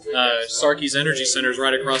in. Sarkey's Energy Center is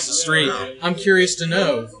right across the street. I'm curious to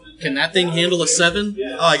know, can that thing handle a 7?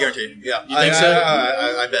 Oh, I guarantee you. Yeah. You think so?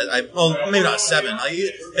 I bet. Well, maybe not a 7.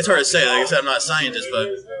 It's hard to say. Like I said, I'm not a scientist, but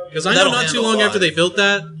because I know not too long after they built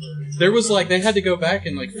that, there was they had to go back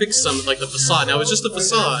and fix some the facade. Now it was just the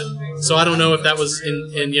facade, so I don't know if that was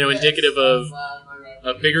indicative of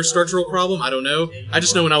a bigger structural problem. I don't know. I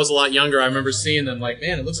just know when I was a lot younger, I remember seeing them man,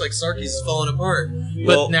 it looks like Sarkey's is falling apart.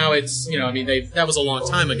 But now it's that was a long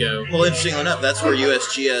time ago. Well, interesting enough, that's where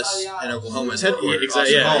USGS in Oklahoma is headquartered. Yeah,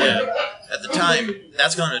 exactly. Yeah. At the time,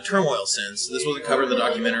 that's gone into turmoil since. This wasn't covered in the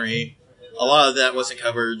documentary. A lot of that wasn't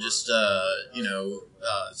covered, just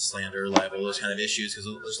slander, libel, those kind of issues, because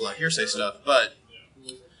there's a lot of hearsay stuff. But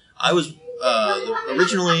I was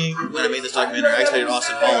originally, when I made this documentary, I expected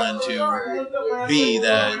Austin Holland to be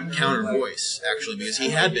that counter voice, actually, because he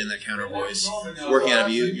had been that counter voice working out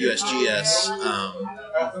of USGS.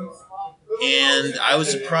 And I was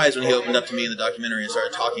surprised when he opened up to me in the documentary and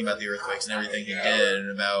started talking about the earthquakes and everything he did, and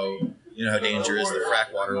about how dangerous the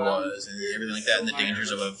frack water was and everything like that, and the dangers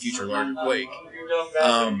of a future larger quake.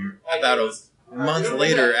 About a month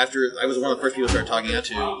later, after I was one of the first people I started talking out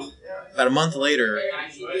to, about a month later,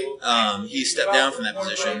 he stepped down from that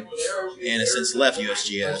position and has since left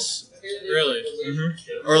USGS. Really?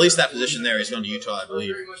 Mm-hmm. Or at least that position there. He's gone to Utah, I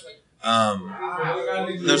believe.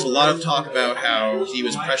 There's a lot of talk about how he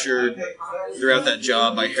was pressured throughout that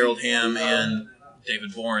job by Harold Hamm and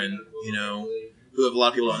David Boren, who a lot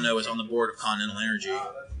of people don't know is on the board of Continental Energy.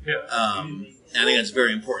 Yeah. And I think that's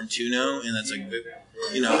very important to know, and that's I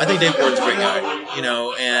think Dave Boren's a great guy, and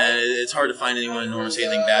it's hard to find anyone in Norman say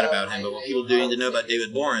anything bad about him, but what people do need to know about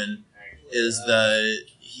David Boren is that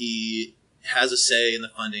he has a say in the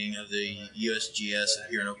funding of the USGS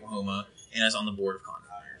here in Oklahoma, and is on the board of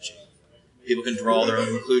Continental Energy. People can draw their own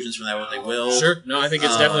conclusions from that, what they will. Sure. No, I think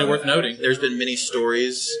it's definitely worth noting. There's been many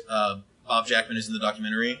stories. Bob Jackman is in the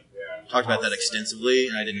documentary. Talked about that extensively,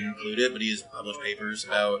 and I didn't include it, but he has published papers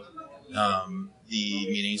about the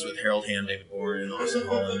meetings with Harold Hamm, David Boren, and Austin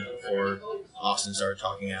Holland before Austin started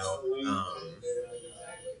talking out.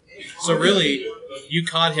 So really, you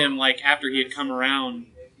caught him after he had come around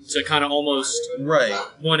to kind of almost right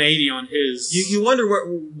 180 on his. You wonder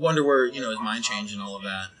where his mind changed and all of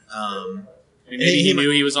that. Maybe he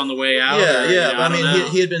knew he was on the way out. Yeah. But I mean,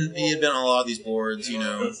 he had been on a lot of these boards,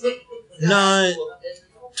 not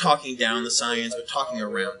talking down the science, but talking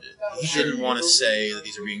around it. He didn't want to say that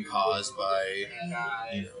these are being caused by,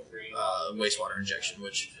 wastewater injection,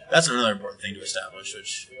 which that's another important thing to establish,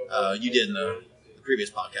 which you did in the previous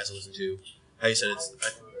podcast I listened to. How you said it's.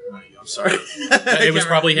 I'm sorry. It was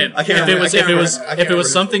probably him. I can't remember. If it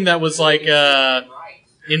was something that was like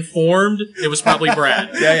informed, it was probably Brad.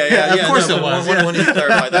 Yeah. Of course it was. When you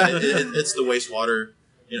clarify that, it's the wastewater,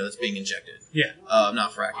 that's being injected. Yeah.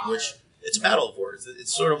 Not fracking, which it's a battle of words.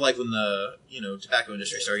 It's sort of like when the tobacco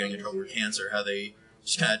industry started getting in trouble with cancer, how they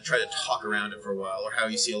just kind of try to talk around it for a while, or how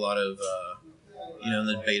you see a lot of in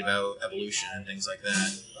the debate about evolution and things like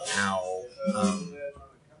that, how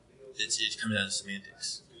it comes down to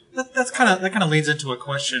semantics. That kind of leads into a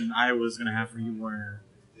question I was going to have for you, where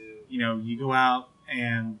you go out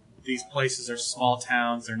and these places are small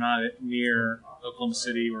towns; they're not near Oklahoma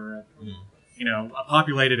City, or a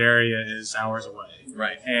populated area is hours away,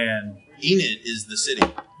 right? And Enid is the city.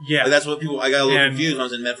 Yeah, that's what people. I got a little confused when I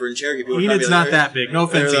was in Medford and Cherokee. People Enid's not that big. No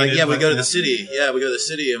offense, like, Enid. Yeah, we go to the city. Yeah, we go to the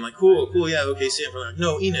city. I'm like, cool. Yeah, okay. Stanford. Like,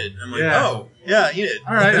 no, Enid. I'm like, oh, yeah, Enid.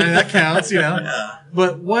 All right, that counts. Yeah.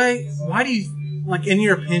 But why do you, like, in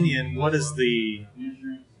your opinion, what is the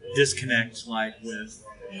disconnect like with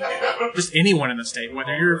just anyone in the state,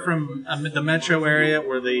 whether you're from the metro area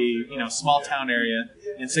or the small town area,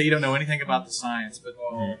 and say you don't know anything about the science, but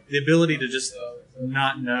the ability to just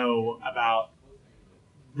not know about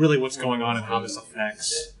really what's going on and how this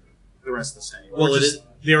affects the rest of the state, or just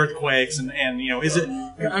the earthquakes and is it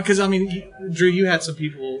because Drew, you had some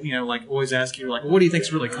people like always ask you like, what do you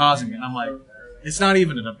think's really causing it? And I'm like, it's not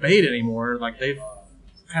even a debate anymore. Like, they've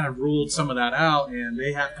kind of ruled some of that out, and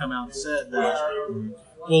they have come out and said that.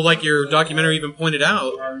 Well, like your documentary even pointed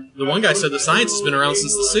out, the one guy said the science has been around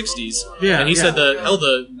since the 60s. Yeah, and he said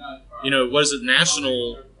what is it,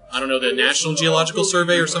 the National Geological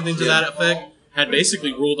Survey or something to that effect, had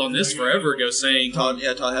basically ruled on this forever ago, saying... Todd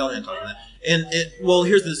Hallahan talked about that. And,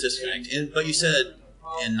 here's the disconnect. But you said,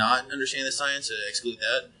 and not understanding the science, exclude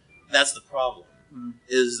that, that's the problem.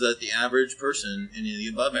 Is that the average person and the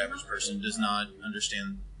above average person does not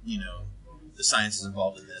understand, the sciences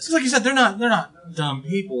involved in this. Because like you said, they're not dumb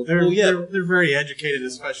people. They're very educated,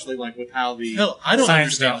 especially like with how the I don't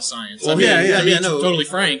science understand the science. To be totally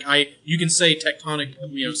frank, you can say tectonic,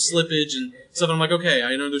 slippage and stuff. And I'm like, okay,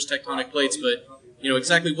 I know there's tectonic plates, but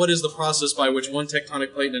exactly what is the process by which one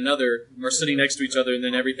tectonic plate and another are sitting next to each other, and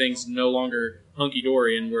then everything's no longer hunky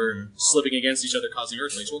dory and we're slipping against each other, causing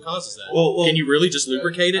earthquakes? What causes that? Well, can you really just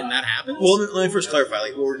lubricate it and that happens? Well, let me first clarify.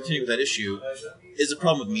 Like, what we're continuing with that issue is the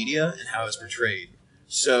problem with media and how it's portrayed.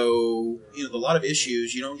 So, a lot of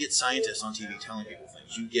issues, you don't get scientists on TV telling people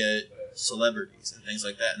things. You get celebrities and things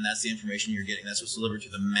like that, and that's the information you're getting. That's what's delivered to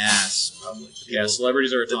the mass public. Yeah,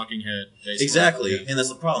 celebrities are a talking head, basically. Exactly, and that's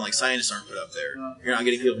the problem. Like, scientists aren't put up there. You're not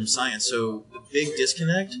getting people from science. So the big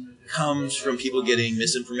disconnect comes from people getting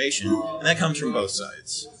misinformation, and that comes from both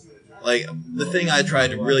sides. Like, the thing I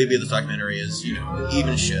tried to really be in this documentary is,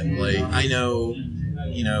 even shit. Like, I know...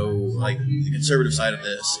 like the conservative side of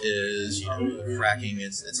this is, fracking,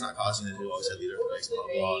 it's not causing the always have the earthquakes, blah,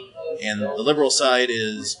 blah. And the liberal side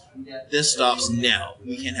is, this stops now.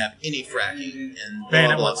 We can't have any fracking and blah,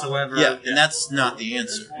 ban it blah. whatsoever. Yeah, and that's not the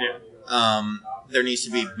answer. Yeah. There needs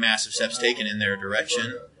to be massive steps taken in their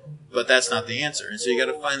direction, but that's not the answer. And so you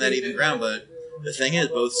got to find that even ground. But the thing is,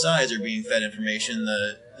 both sides are being fed information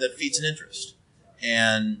that feeds an interest.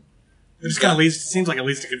 And it just kind of seems like it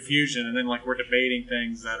leads to confusion, and then like we're debating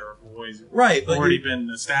things that are always already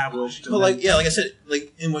been established. But like I said,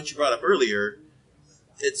 like in what you brought up earlier,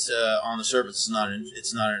 it's on the surface,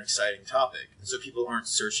 it's not an exciting topic, and so people aren't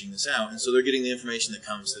searching this out, and so they're getting the information that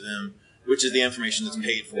comes to them, which is the information that's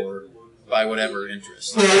paid for by whatever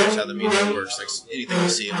interest. That's how the media works. Like anything you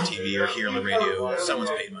see on TV or hear on the radio,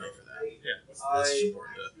 someone's paid money for that. Yeah, that's just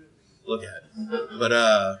important to look at. But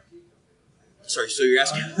sorry, so you're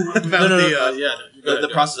asking about the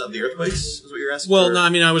process of the earthquakes is what you're asking? Well, no,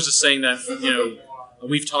 I was just saying that,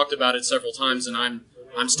 we've talked about it several times, and I'm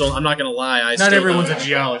not going to lie. Not everyone's a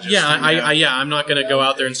geologist. Yeah, I'm not going to go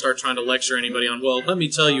out there and start trying to lecture anybody on, well, let me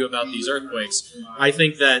tell you about these earthquakes. I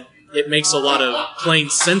think that it makes a lot of plain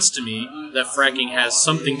sense to me that fracking has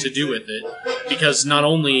something to do with it, because not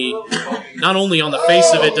only on the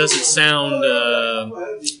face of it does it sound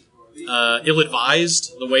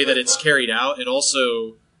ill-advised the way that it's carried out, it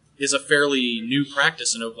also is a fairly new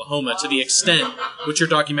practice in Oklahoma, to the extent which your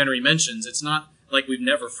documentary mentions. It's not like we've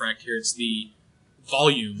never fracked here, it's the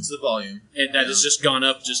volume. It's the volume. And that has just gone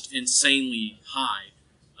up just insanely high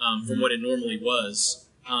from what it normally was.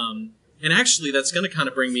 And actually, that's going to kind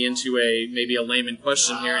of bring me into maybe a layman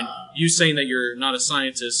question here. And you saying that you're not a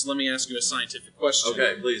scientist, let me ask you a scientific question.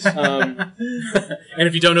 Okay, please. And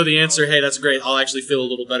if you don't know the answer, hey, that's great. I'll actually feel a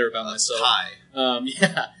little better about myself. Hi.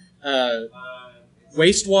 Yeah.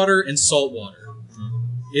 wastewater and salt water.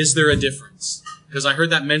 Is there a difference? Because I heard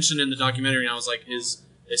that mentioned in the documentary, and I was like,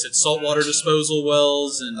 they said saltwater disposal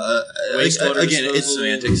wells and wastewater again, disposal? it's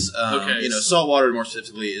semantics. Okay. Salt water more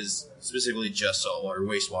specifically is specifically just salt water.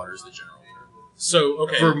 Wastewater is the general term. So,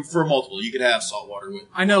 okay. For multiple, you could have salt water with.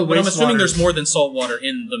 I know, but I'm assuming there's more than salt water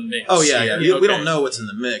in the mix. Oh yeah. Okay. We don't know what's in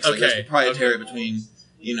the mix. Like, that's Okay. proprietary between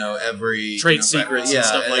every Trade secrets and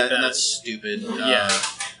stuff like that. And that's stupid. Yeah.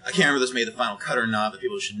 I can't remember if this made the final cut or not, but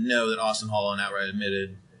people should know that Austin Hall and outright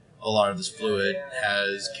admitted a lot of this fluid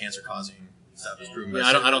has cancer-causing stuff. It's proven. Yeah,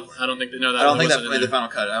 I don't think that. No, that I don't think that wasn't made in the there. final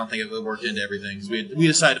cut. I don't think it worked into everything because we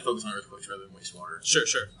decided to focus on earthquakes rather than wastewater. Sure.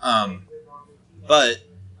 But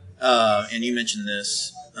and you mentioned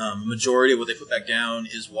this, majority of what they put back down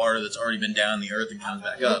is water that's already been down in the earth and comes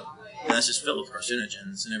back up, and that's just filled with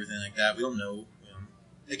carcinogens and everything like that. We don't know.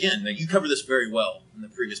 Again, you covered this very well in the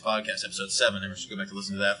previous podcast, episode 7. And we should go back and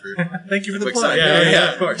listen to that for Thank you for the quick plug. side.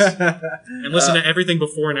 Yeah, of course. And listen to everything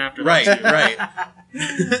before and after. Right, that, right,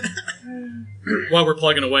 too. While we're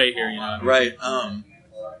plugging away here, right.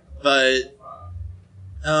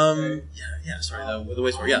 Sorry, the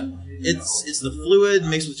wastewater. Yeah, it's the fluid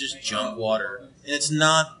mixed with just junk water, and it's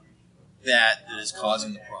not that is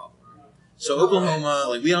causing the problem. So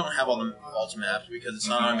Oklahoma, we don't have all the faults mapped because it's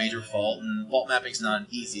not a major fault, and fault mapping is not an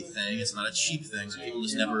easy thing. It's not a cheap thing, so people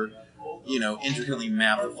just never, intricately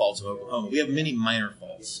map the faults of Oklahoma. We have many minor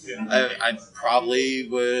faults. I probably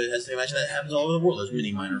would hesitate to imagine that happens all over the world. There's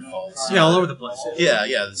many minor faults. Yeah, all over the place. Yeah.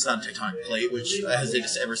 It's not a tectonic plate, which I hesitate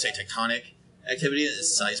to ever say tectonic activity.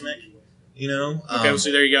 It's seismic. Okay,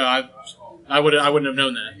 so there you go. I wouldn't have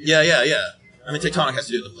known that. Yeah. I mean, tectonic has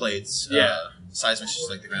to do with the plates. Yeah. Seismic is just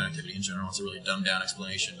like the ground activity in general. It's a really dumbed down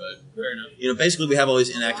explanation, but Fair enough. Basically we have all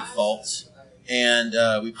these inactive faults, and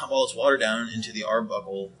we pump all this water down into the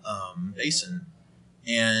Arbuckle basin,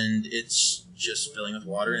 and it's just filling with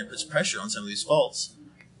water, and it puts pressure on some of these faults,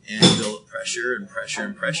 and you build up pressure and pressure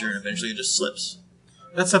and pressure, and eventually it just slips.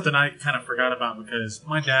 That's something I kind of forgot about because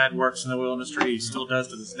my dad works in the oil industry. He still does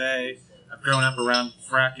to this day. I've grown up around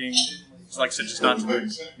fracking. So like I said, just not to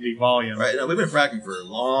the volume. Right. No, we've been fracking for a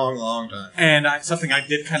long, long time. And something I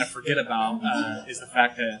did kind of forget about is the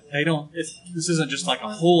fact that they don't. This isn't just like a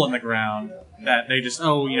hole in the ground that they just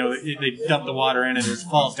they dump the water in and it just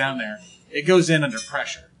falls down there. It goes in under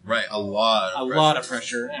pressure. Right. A lot of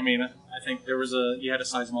pressure. I mean, I think you had a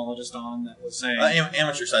seismologist on that was saying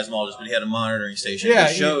amateur seismologist, but he had a monitoring station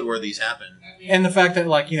that showed where these happen. And the fact that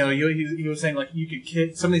he was saying you could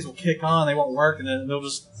kick some of these will kick on, they won't work, and then they'll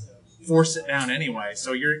just force it down anyway.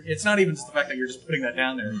 So it's not even just the fact that you're just putting that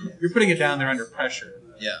down there. You're putting it down there under pressure.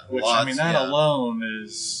 Yeah. Which that alone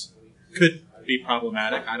could be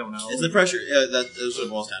problematic. I don't know. It's the pressure. That's what it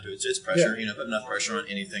boils down to. It's pressure. Yeah. Put enough pressure on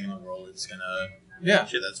anything in the world, it's gonna. Yeah.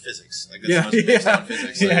 Shit, that's physics. That's the most based on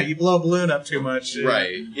physics. You blow a balloon up too much.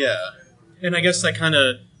 Right. Yeah. And I guess that kind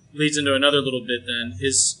of leads into another little bit. Then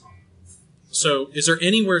is there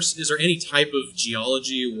any type of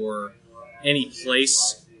geology or any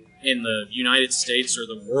place in the United States or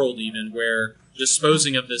the world even where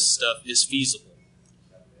disposing of this stuff is feasible?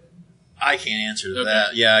 I can't answer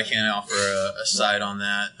that. Yeah, I can't offer a side on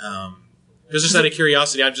that. Because just out of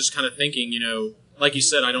curiosity, I'm just kind of thinking, like you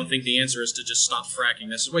said, I don't think the answer is to just stop fracking.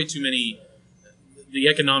 There's way too many, the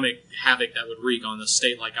economic havoc that would wreak on a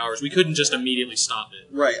state like ours. We couldn't just immediately stop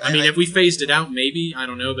it. Right. I mean, if we phased it out, maybe, I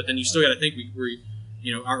don't know, but then you still got to think,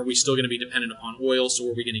 are we still going to be dependent upon oil? So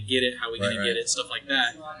are we going to get it? How are we going to get it? Stuff like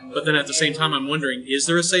that. But then at the same time, I'm wondering, is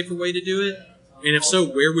there a safer way to do it? And if so,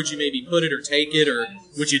 where would you maybe put it or take it, or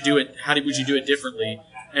would you do it? Would you do it differently?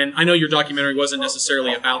 And I know your documentary wasn't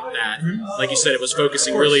necessarily about that. Like you said, it was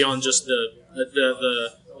focusing really on just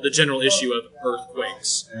the general issue of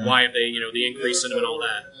earthquakes. Why have they, the increase in them and all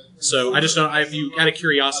that. So I just don't. Out of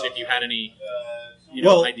curiosity, if you had any,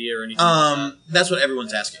 idea or anything. That's what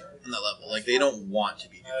everyone's asking on that level. They don't want to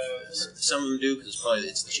be doing this. Some of them do because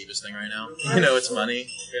it's the cheapest thing right now. It's money.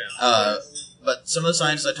 Yeah. But some of the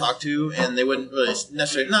scientists I talked to, and they wouldn't really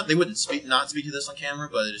necessarily they wouldn't speak to this on camera,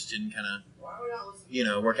 but it just didn't kind of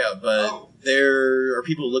work out. But there are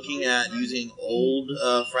people looking at using old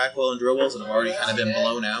frac well and drill wells that have already kind of been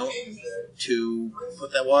blown out to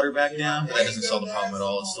put that water back down. But that doesn't solve the problem at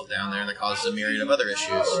all. It's still down there, and that causes a myriad of other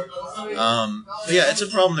issues. But yeah, it's a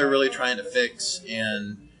problem they're really trying to fix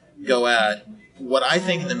and go at. What I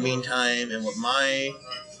think in the meantime, and what my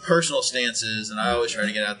personal stance is, and I always try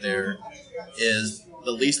to get out there, is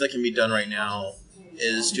the least that can be done right now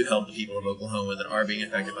is to help the people of Oklahoma that are being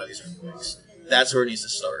affected by these earthquakes. That's where it needs to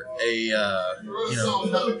start.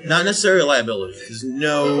 Not necessarily a liability, because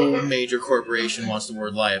no major corporation wants the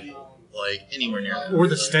word liability. like anywhere near that. Or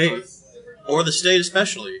the state. Or the state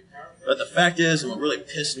especially. But the fact is, and what really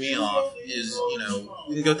pissed me off is,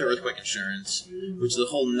 we can go through earthquake insurance, which is a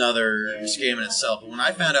whole nother scam in itself. But when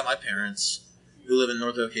I found out my parents, who live in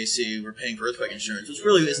North OKC, were paying for earthquake insurance, which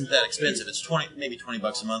really isn't that expensive. It's maybe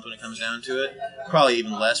 $20 a month when it comes down to it. Probably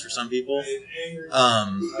even less for some people.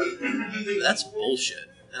 That's bullshit.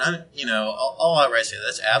 And I'll outright say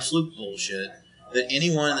that's absolute bullshit. That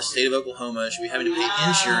anyone in the state of Oklahoma should be having to pay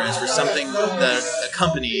insurance for something that a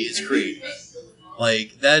company is creating.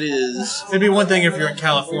 Like, that is... It'd be one thing if you're in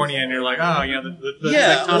California and you're like, the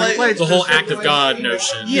Yeah, tectonic like- plates. The whole just- act of God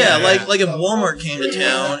notion. Yeah, like if Walmart came to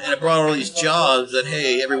town and it brought all these jobs that,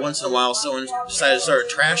 hey, every once in a while someone decided to start a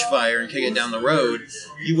trash fire and kick it down the road,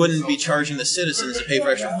 you wouldn't be charging the citizens to pay for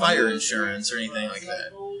extra fire insurance or anything like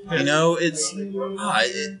that.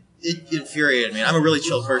 It infuriated me. I'm a really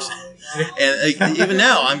chill person. And even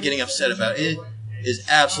now, I'm getting upset about it. It is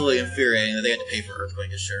absolutely infuriating that they have to pay for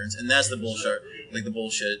earthquake insurance, and that's the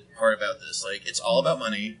bullshit part about this. Like, it's all about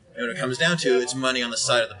money, and when it comes down to it, it's money on the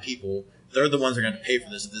side of the people. They're the ones that are going to pay for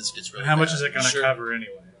this if this gets really How much bad. is it going to cover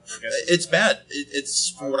anyway? I guess. It's bad. It's,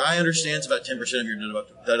 from what I understand, it's about 10% of your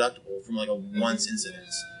deductible from like a once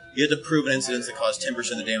incidence. You have to prove an incident that caused 10%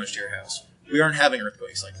 of the damage to your house. We aren't having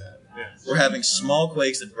earthquakes like that. Yeah. We're having small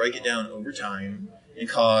quakes that break it down over time and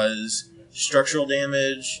cause structural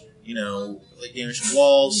damage, like damage to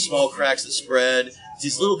walls, small cracks that spread. It's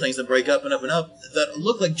these little things that break up and up and up that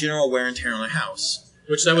look like general wear and tear on a house.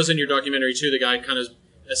 Which that was in your documentary too. The guy kind of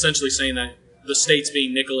essentially saying that the state's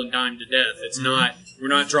being nickel and dime to death. It's not. We're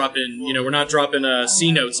not dropping. We're not dropping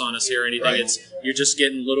C notes on us here or anything. Right. You're just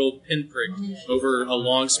getting little pinpricked over a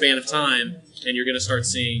long span of time, and you're going to start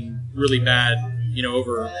seeing really bad.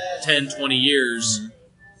 Over 10, 20 years,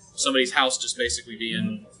 somebody's house just basically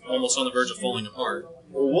being almost on the verge of falling apart.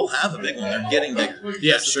 Well, we'll have a big one. They're getting bigger.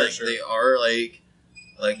 Yeah, That's the thing. sure. They are like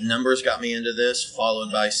numbers got me into this,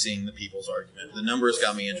 followed by seeing the people's argument. The numbers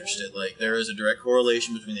got me interested. Like, there is a direct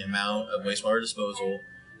correlation between the amount of wastewater disposal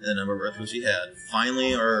and the number of earthquakes we had.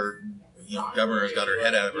 Finally, our governor has got her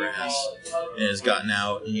head out of her ass and has gotten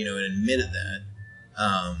out and admitted that.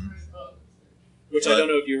 Which I don't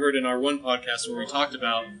know if you heard in our one podcast where we talked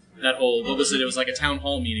about that whole, what was it? It was like a town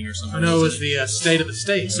hall meeting or something. I know it was the state of the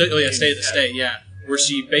state. State of the state, yeah. Where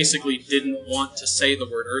she basically didn't want to say the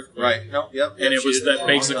word earthquake. Right. No. Yep. And it she was did that for a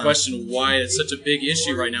begs the long time. question why it's such a big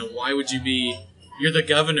issue right now. Why would you be? You're the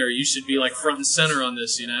governor. You should be like front and center on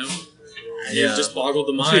this. And it just boggled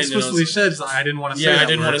the mind. She and I explicitly was- said, I didn't want to say that yeah, I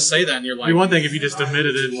didn't want word. to say that. And you're like, It'd be one thing if you just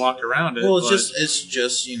admitted it and walked around it. Well, but- it's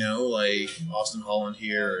just like Austin Holland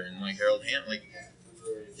here and like Harold Ham. Like,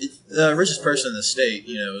 the richest person in the state,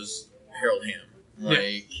 is Harold Ham.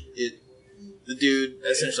 Like, the dude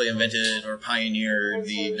essentially invented or pioneered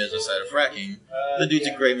the business side of fracking. The dude's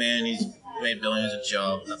a great man. He's made billions of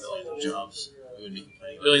jobs. Not billions of jobs. We wouldn't be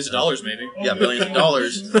complaining about billions of that. dollars, maybe. Yeah, billions of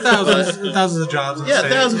dollars. thousands of jobs. In the Yeah,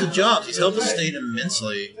 state. thousands of jobs. He's helped the state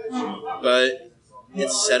immensely, but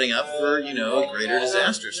it's setting up for a greater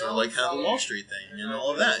disaster, sort of like kind of the Wall Street thing and all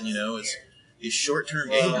of that. It's these short-term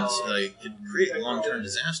gains could create a long-term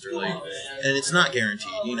disaster, and it's not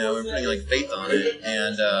guaranteed. We're putting faith on it,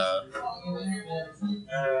 and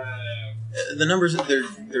the numbers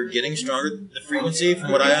they're getting stronger. The frequency,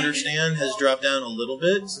 from what I understand, has dropped down a little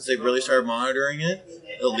bit since they've really started monitoring it,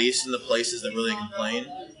 at least in the places that really complain.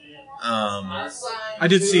 I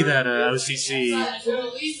did see that OCC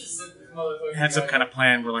had some kind of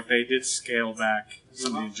plan where they did scale back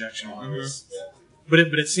some of the injection levels. But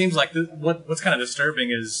it seems like what's kind of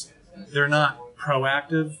disturbing is they're not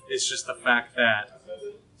proactive. It's just the fact that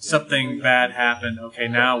something bad happened. Okay,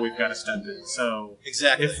 now we've got to step in. So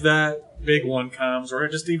Exactly. if that big one comes, or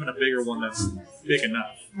just even a bigger one that's big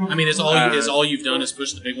enough. I mean, is all you've done is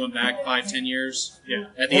push the big one back 5-10 years? Yeah.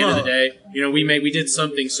 At the end of the day, we did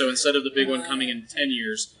something. So instead of the big one coming in 10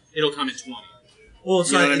 years, it'll come in 20. Well,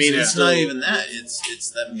 it's You know not. what I mean? It's It's not still- even that. It's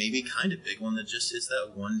that maybe kind of big one that just hits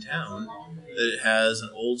that one town that it has an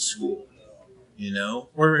old school.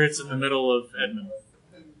 Or it's in the middle of Edmond.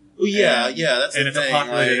 Well, yeah, that's And the it's thing. a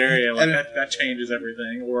populated area. and- That changes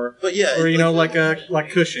everything. Or But yeah, like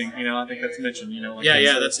Cushing. I think that's mentioned.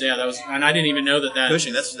 That was, and I didn't even know that.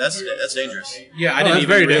 Cushing. That's dangerous. Yeah, I Oh, didn't that's even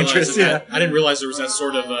very realize dangerous, that. I didn't realize there was that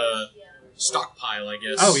sort of stockpile. I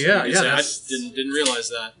guess. Oh, yeah, You yeah, say. I that's- didn't realize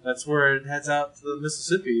that. That's where it heads out to the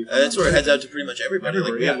Mississippi. That's where it heads out to pretty much everybody.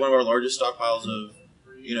 Everywhere, We have yeah. one of our largest stockpiles of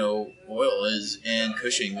oil is in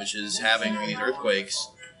Cushing, which is having these earthquakes.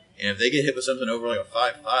 And if they get hit with something over a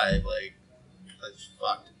 5.5, that's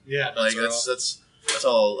fucked. Yeah. That's That's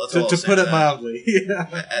all. That's all. To I'll say put to it that. mildly.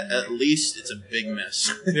 Yeah. At least it's a big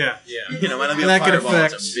mess. Yeah. Yeah. Might not be And a that could fireball.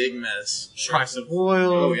 It's affect- a big mess. Price of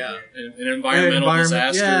oil. Oh yeah. An environmental Environment-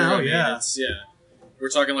 disaster. yeah, oh, I mean, yeah. It's, we're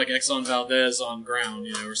talking like Exxon Valdez on ground,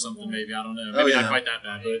 or something. Maybe I don't know. Maybe yeah. not quite that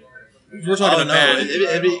bad, but we're talking Oh a no, bad.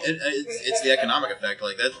 it's the economic effect.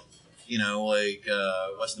 Like that,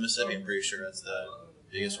 west of Mississippi. I'm pretty sure that's the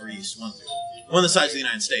biggest, or east one of the sides of the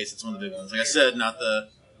United States. It's one of the big ones. Like I said, not the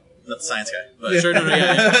science guy, but Sure, no,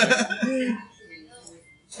 yeah.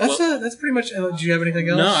 That's pretty much. Do you have anything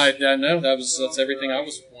else? No, I know that's everything I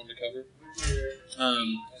was wanting to cover.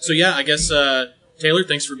 So yeah, I guess Taylor,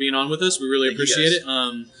 thanks for being on with us. We really Thank you, appreciate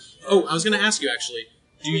guys. it. I was going to ask you actually.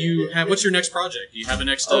 Do you have what's your next project? Do you have a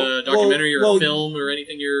next Oh, documentary or well, film or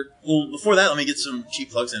anything you're? Well, before that, let me get some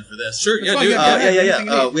cheap plugs in for this. Sure, yeah, Well, dude. yeah,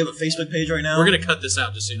 Yeah. We have a Facebook page right now. We're gonna cut this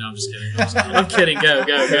out just so you know. I'm just kidding. I'm kidding. Go.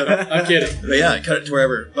 I'm kidding. But yeah, cut it to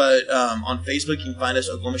wherever. But on Facebook, you can find us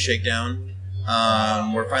Oklahoma Shakedown.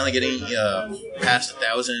 We're finally getting past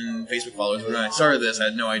 1,000 Facebook followers. When I started this, I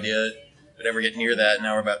had no idea we'd ever get near that.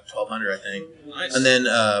 Now we're about 1,200, I think. Nice. And then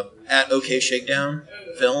at OK Shakedown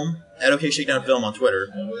Film, on Twitter.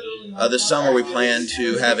 This summer we plan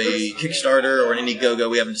to have a Kickstarter or an Indiegogo.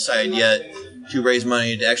 We haven't decided yet to raise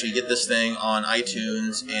money to actually get this thing on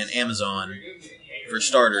iTunes and Amazon for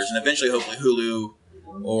starters, and eventually, hopefully, Hulu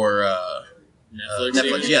or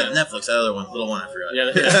Netflix. Yeah, Netflix. That other one, little one, I forgot.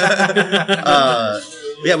 Yeah.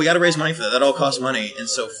 But yeah, we got to raise money for that. That all costs money, and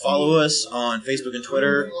so follow us on Facebook and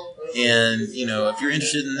Twitter. And if you're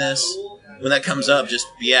interested in this, when that comes up, just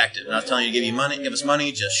be active. I'm not telling you to give us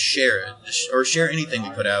money. Just share it, or share anything we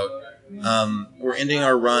put out. We're ending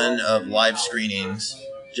our run of live screenings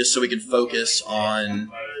just so we can focus on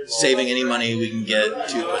saving any money we can get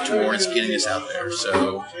to put towards getting this out there.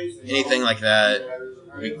 So anything like that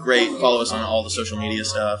would be great. Follow us on all the social media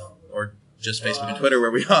stuff, or just Facebook and Twitter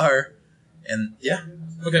where we are. And yeah.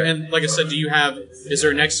 Okay, and like I said, you got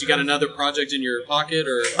another project in your pocket,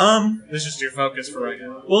 or? This is your focus for right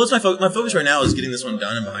now. Well, that's my focus right now is getting this one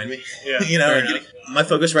done and behind me. Yeah, My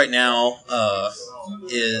focus right now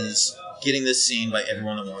is getting this seen by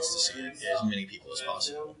everyone that wants to see it, as many people as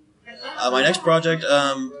possible. My next project,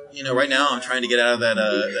 right now I'm trying to get out of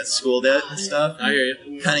that school debt and stuff. I hear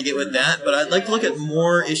you. Kind of get with that, but I'd like to look at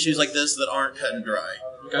more issues like this that aren't cut and dry.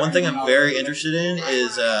 Okay. One thing I'm very interested in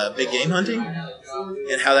is big game hunting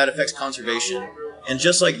and how that affects conservation. And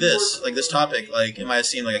just like this topic, it might have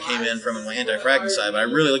seemed like I came in from my anti-fracking side, but I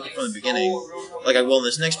really looked at it from the beginning, like I will in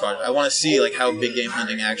this next project. I want to see how big game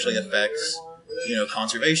hunting actually affects,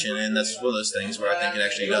 conservation, and that's one of those things where I think it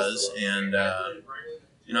actually does. And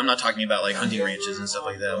I'm not talking about hunting ranches and stuff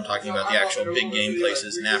like that. I'm talking about the actual big game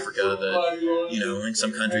places in Africa that, in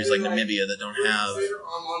some countries like Namibia that don't have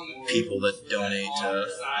people that donate to,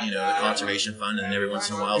 the conservation fund, and every once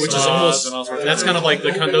in a while. Which is that's kind of like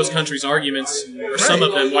those countries' arguments, or some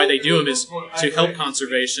of them, why they do them is to help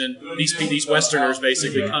conservation. These Westerners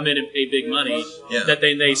basically come in and pay big money that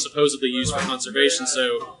they supposedly use for conservation.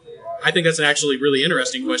 So I think that's an actually really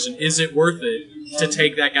interesting question. Is it worth it to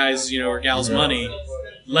take that guy's, or gal's money,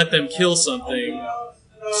 let them kill something,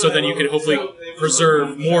 so then you can hopefully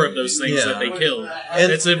preserve more of those things that they killed?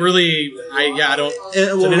 And it's a really, it's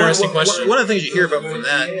an interesting question. One of the things you hear about from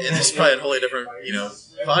that, and this is probably a totally different,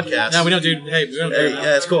 podcast. No, we don't do. Hey, we don't do that.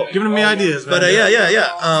 Yeah, it's cool. Giving me ideas, man. But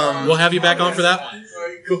yeah. We'll have you back on for that one.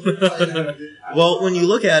 Cool. Well, when you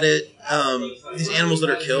look at it, these animals that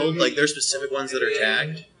are killed, there's specific ones that are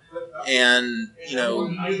tagged, and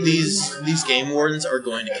these game wardens are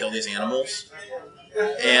going to kill these animals.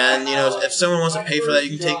 And, if someone wants to pay for that,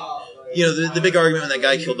 you can take, the big argument when that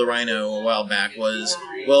guy killed the rhino a while back was,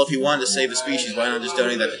 well, if he wanted to save the species, why not just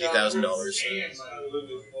donate that $50,000?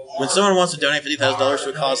 When someone wants to donate $50,000 to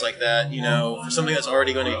a cause like that, for something that's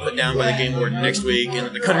already going to be put down by the game warden next week,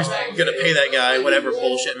 and the country's going to pay that guy whatever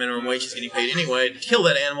bullshit minimum wage he's getting paid anyway to kill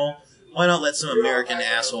that animal, why not let some American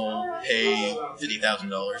asshole pay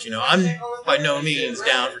 $50,000? I'm by no means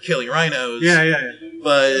down for killing rhinos. Yeah.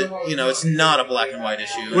 But, it's not a black and white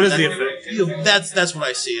issue. What is the effect? That's what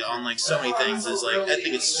I see on, so many things is, I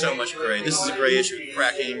think it's so much gray. This is a gray issue.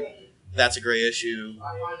 Fracking, that's a gray issue.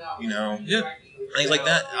 Yeah. Things like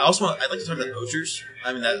that. I'd like to talk about poachers.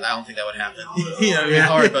 I mean, I don't think that would happen. It'd be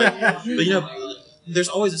hard, but there's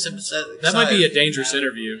always a sympathetic That side. might be a dangerous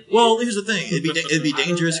interview. Well, here's the thing. It'd be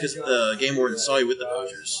dangerous because the game warden saw you with the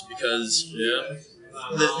poachers. Because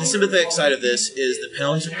the sympathetic side of this is the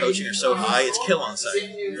penalties for poaching are so high, it's kill on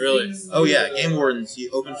sight. Really? Oh yeah, game wardens, you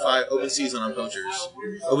open season on poachers.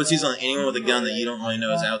 Open season on anyone with a gun that you don't really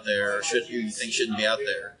know is out there, or you think shouldn't be out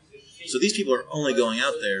there. So these people are only going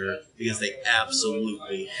out there because they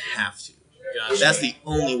absolutely have to. Gotcha. That's the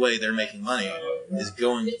only way they're making money, is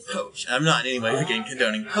going to poach. And I'm not in any way again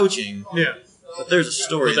condoning poaching, Yeah. but there's a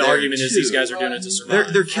story But the there, argument is too. these guys are doing it to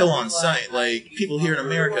survive. They're kill on site. Like, people here in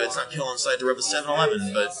America, it's not kill on site to rob a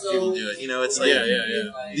 7-Eleven, but people do it. You know, it's like, Yeah.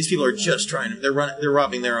 these people are just trying to, they're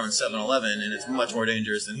robbing their own 7-Eleven, and it's much more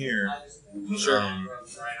dangerous than here. Sure.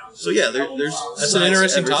 So yeah, there's That's sides an to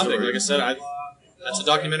interesting every topic. story. Like I said, that's a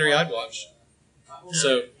documentary I'd watch.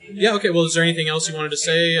 So, yeah, okay. Well, is there anything else you wanted to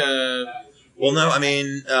say? Well, no, I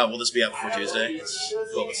mean, will this be out before Tuesday?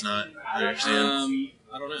 Hope it's not. I understand.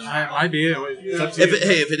 I don't know. Might be it. It's up to you.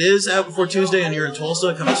 If it is out before Tuesday and you're in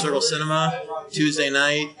Tulsa, come to Circle Cinema Tuesday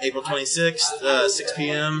night, April 26th, 6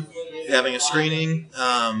 p.m. We're having a screening.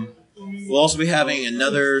 We'll also be having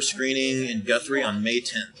another screening in Guthrie on May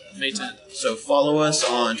 10th. May 10th. So follow us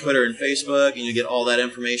on Twitter and Facebook, and you get all that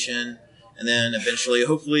information. And then eventually,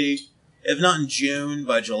 hopefully, if not in June,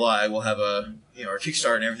 by July, we'll have our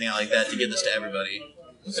Kickstarter and everything like that to get this to everybody.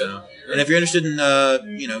 So, and if you're interested in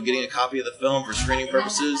getting a copy of the film for screening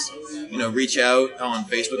purposes, reach out on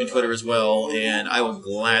Facebook and Twitter as well, and I will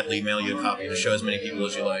gladly mail you a copy to show as many people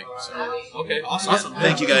as you like. So, Okay, awesome.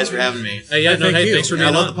 thank you guys for having me. Hey, thanks for And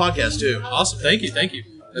I being love on. the podcast too. Awesome. Thank you.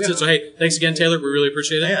 That's it. So, hey, thanks again, Taylor. We really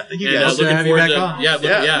appreciate it. Yeah, thank you And, guys. to have you back on. that'd be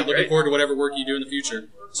looking great. forward to whatever work you do in the future.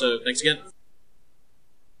 So, thanks again.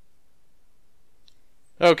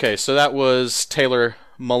 Okay, so that was Taylor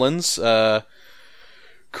Mullins,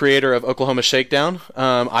 creator of Oklahoma Shakedown.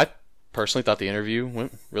 I personally thought the interview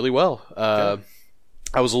went really well. I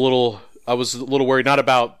was a little worried, not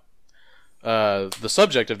about the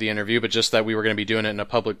subject of the interview, but just that we were going to be doing it in a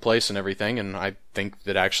public place and everything, and I think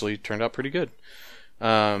that actually turned out pretty good.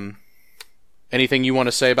 Anything you want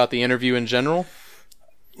to say about the interview in general?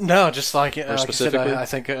 No, just like I said, specifically? I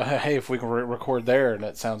think, hey, if we can record there and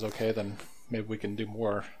it sounds okay, then maybe we can do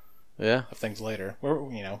more Yeah. of things later.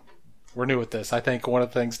 We're new at this. I think one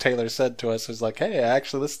of the things Taylor said to us was like, "Hey, I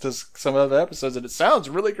actually listened to some of the episodes and it sounds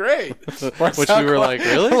really great." Which we were like,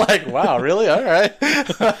 really? Like, wow, really? All right.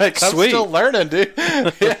 Like, I'm Sweet. still learning, dude.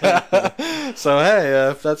 Yeah. So hey,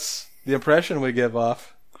 if that's the impression we give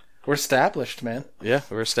off, we're established, man. Yeah,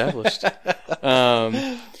 we're established. Let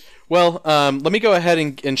me go ahead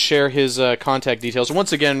and share his contact details.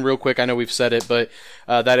 Once again, real quick, I know we've said it, but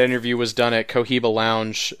that interview was done at Cohiba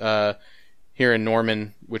Lounge here in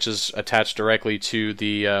Norman, which is attached directly to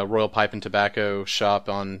the Royal Pipe and Tobacco shop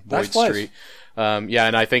on Boyd Nice place. Street.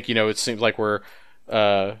 And I think, it seems like we're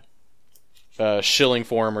shilling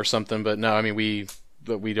for him or something, but no, I mean, we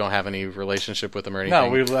don't have any relationship with them or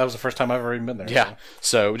anything. No, that was the first time I've ever even been there. Yeah,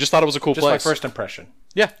 so just thought it was a cool Just my place. first impression.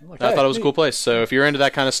 Yeah, I hey, thought it was a neat. cool place. So if you're into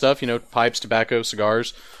that kind of stuff, pipes, tobacco,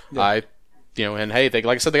 cigars, and hey, like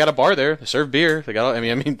I said, they got a bar there. They serve beer. They got,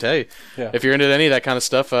 hey, Yeah. if you're into any of that kind of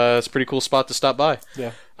stuff, it's a pretty cool spot to stop by.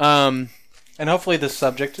 Yeah. Um, And hopefully this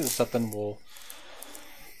subject is something we'll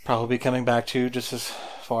probably be coming back to, just as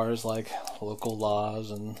far as like local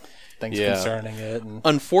laws and things Yeah. concerning it. And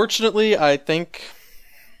unfortunately, I think,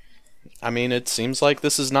 it seems like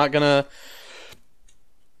this is not gonna.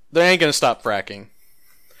 They ain't gonna stop fracking.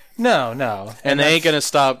 no, And they ain't that's- gonna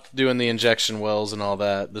stop doing the injection wells and all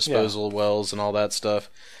that, disposal wells and all that stuff.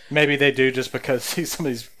 Maybe they do just because some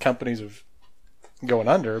of these companies are going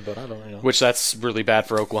under, but I don't know. Which that's really bad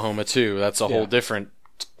for Oklahoma too. That's a whole Yeah. different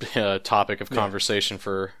topic of conversation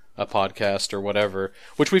for a podcast or whatever.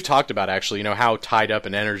 Which we've talked about actually. How tied up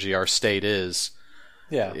in energy our state is.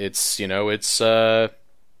 Yeah. It's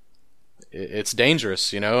it's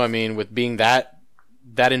dangerous. With being that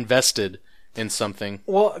invested in something.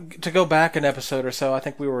 Well, to go back an episode or so, I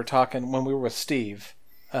think we were talking when we were with Steve.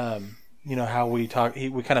 How we talk.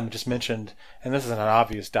 We kind of just mentioned, and this is an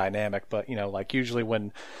obvious dynamic, but like usually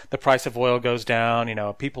when the price of oil goes down,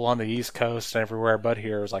 people on the East Coast and everywhere but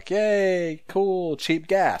here is like, yay, cool, cheap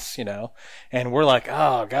gas, and we're like,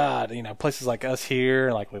 oh god, places like us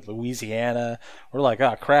here, like with Louisiana, we're like,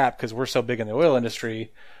 oh crap, because we're so big in the oil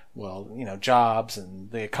industry. Well, jobs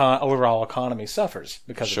and the overall economy suffers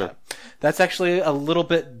because Sure. of that. That's actually a little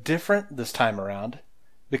bit different this time around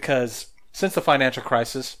because since the financial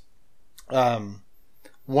crisis,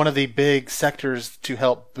 one of the big sectors to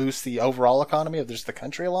help boost the overall economy of just the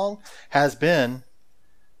country along has been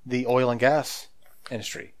the oil and gas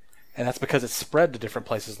industry. And that's because it's spread to different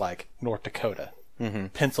places like North Dakota,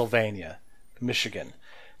 Pennsylvania, Michigan.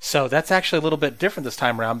 So that's actually a little bit different this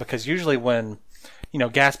time around because usually when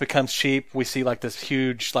gas becomes cheap, we see like this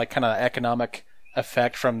huge, like kind of economic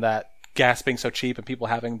effect from that gas being so cheap and people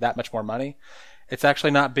having that much more money. It's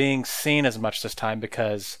actually not being seen as much this time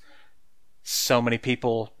because so many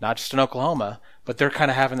people, not just in Oklahoma, but they're kind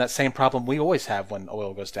of having that same problem we always have when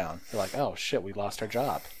oil goes down. They're like, oh shit, we lost our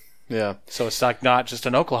job. Yeah. So it's like not just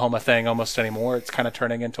an Oklahoma thing almost anymore. It's kind of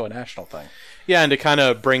turning into a national thing. Yeah, and to kind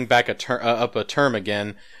of bring back up a term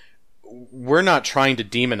again, we're not trying to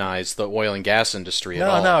demonize the oil and gas industry at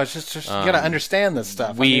all. No, it's just you got to understand this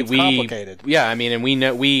stuff. It's complicated. Yeah, I mean, and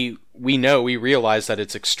we realize that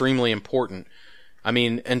it's extremely important. I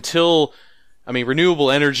mean,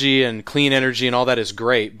 renewable energy and clean energy and all that is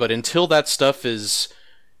great, but until that stuff is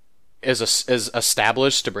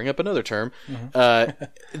established, to bring up another term,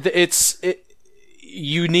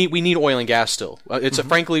 we need oil and gas still.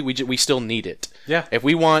 Frankly, we still need it. Yeah. If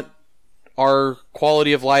we want our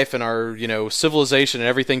quality of life and our civilization and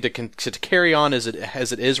everything to carry on as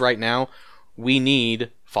it is right now, we need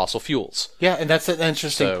fossil fuels. Yeah, and that's an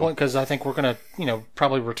interesting point, because I think we're going to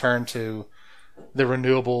probably return to the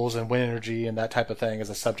renewables and wind energy and that type of thing as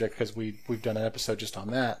a subject, because we've done an episode just on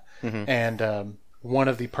that. And one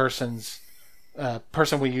of the person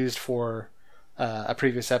we used for a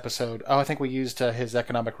previous episode, I think we used his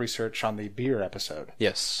economic research on the beer episode.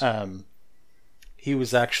 Yes. He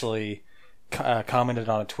was actually commented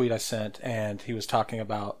on a tweet I sent, and he was talking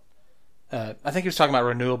about I think he was talking about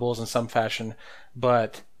renewables in some fashion,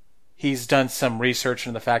 but he's done some research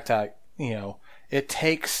into the fact that it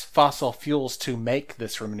takes fossil fuels to make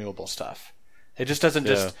this renewable stuff. It just doesn't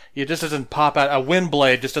doesn't pop out. A wind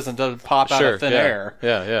blade just doesn't pop out of thin air.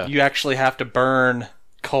 Yeah. You actually have to burn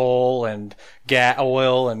coal and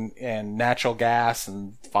oil and natural gas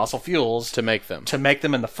and fossil fuels to make them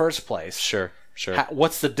in the first place. Sure.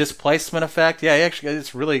 What's the displacement effect? Yeah, actually,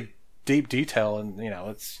 it's really deep detail, and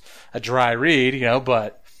it's a dry read.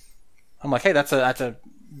 But I'm like, hey, that's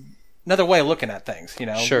another way of looking at things.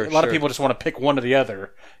 A lot of people just want to pick one or the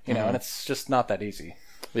other. And it's just not that easy.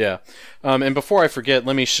 Yeah. And before I forget,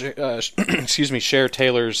 let me share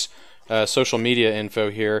Taylor's social media info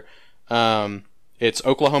here. It's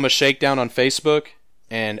Oklahoma Shakedown on Facebook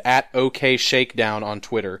and at OK Shakedown on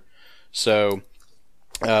Twitter. So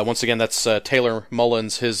once again, that's Taylor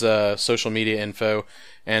Mullins, his social media info.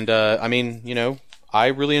 And I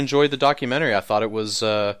really enjoyed the documentary. I thought it was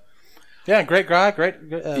great guy, great.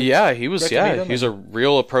 He was. He's a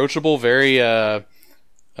real approachable, very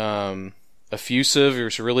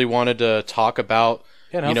effusive. He really wanted to talk about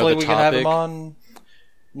and hopefully we can have him on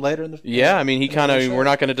later in the he kind of, we're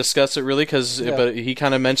not going to discuss it really but he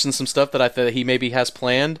kind of mentioned some stuff that he maybe has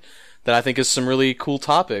planned that I think is some really cool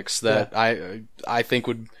topics that I think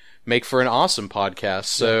would make for an awesome podcast.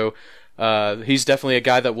 So he's definitely a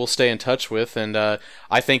guy that we'll stay in touch with, and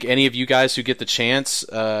I think any of you guys who get the chance,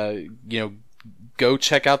 go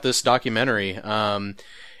check out this documentary.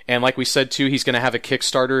 And like we said too, he's going to have a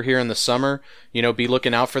Kickstarter here in the summer. Be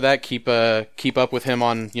looking out for that. Keep up with him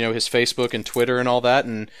on his Facebook and Twitter and all that,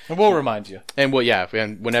 and we'll remind you. And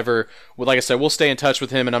and whenever, like I said, we'll stay in touch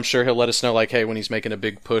with him, and I'm sure he'll let us know, like, hey, when he's making a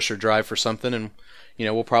big push or drive for something, and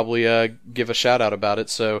we'll probably give a shout out about it.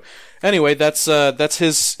 So anyway, that's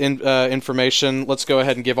his information. Let's go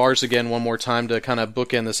ahead and give ours again one more time to kind of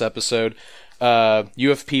bookend this episode.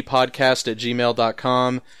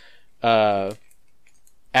 UFPpodcast@gmail.com.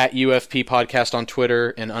 At UFP Podcast on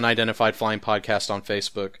Twitter, and Unidentified Flying Podcast on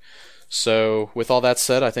Facebook. So, with all that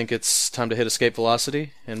said, I think it's time to hit escape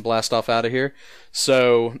velocity and blast off out of here.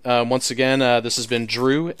 So, once again, this has been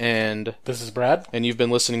Drew, and this is Brad, and you've been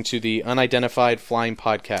listening to the Unidentified Flying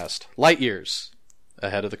Podcast. Light years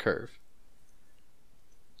ahead of the curve.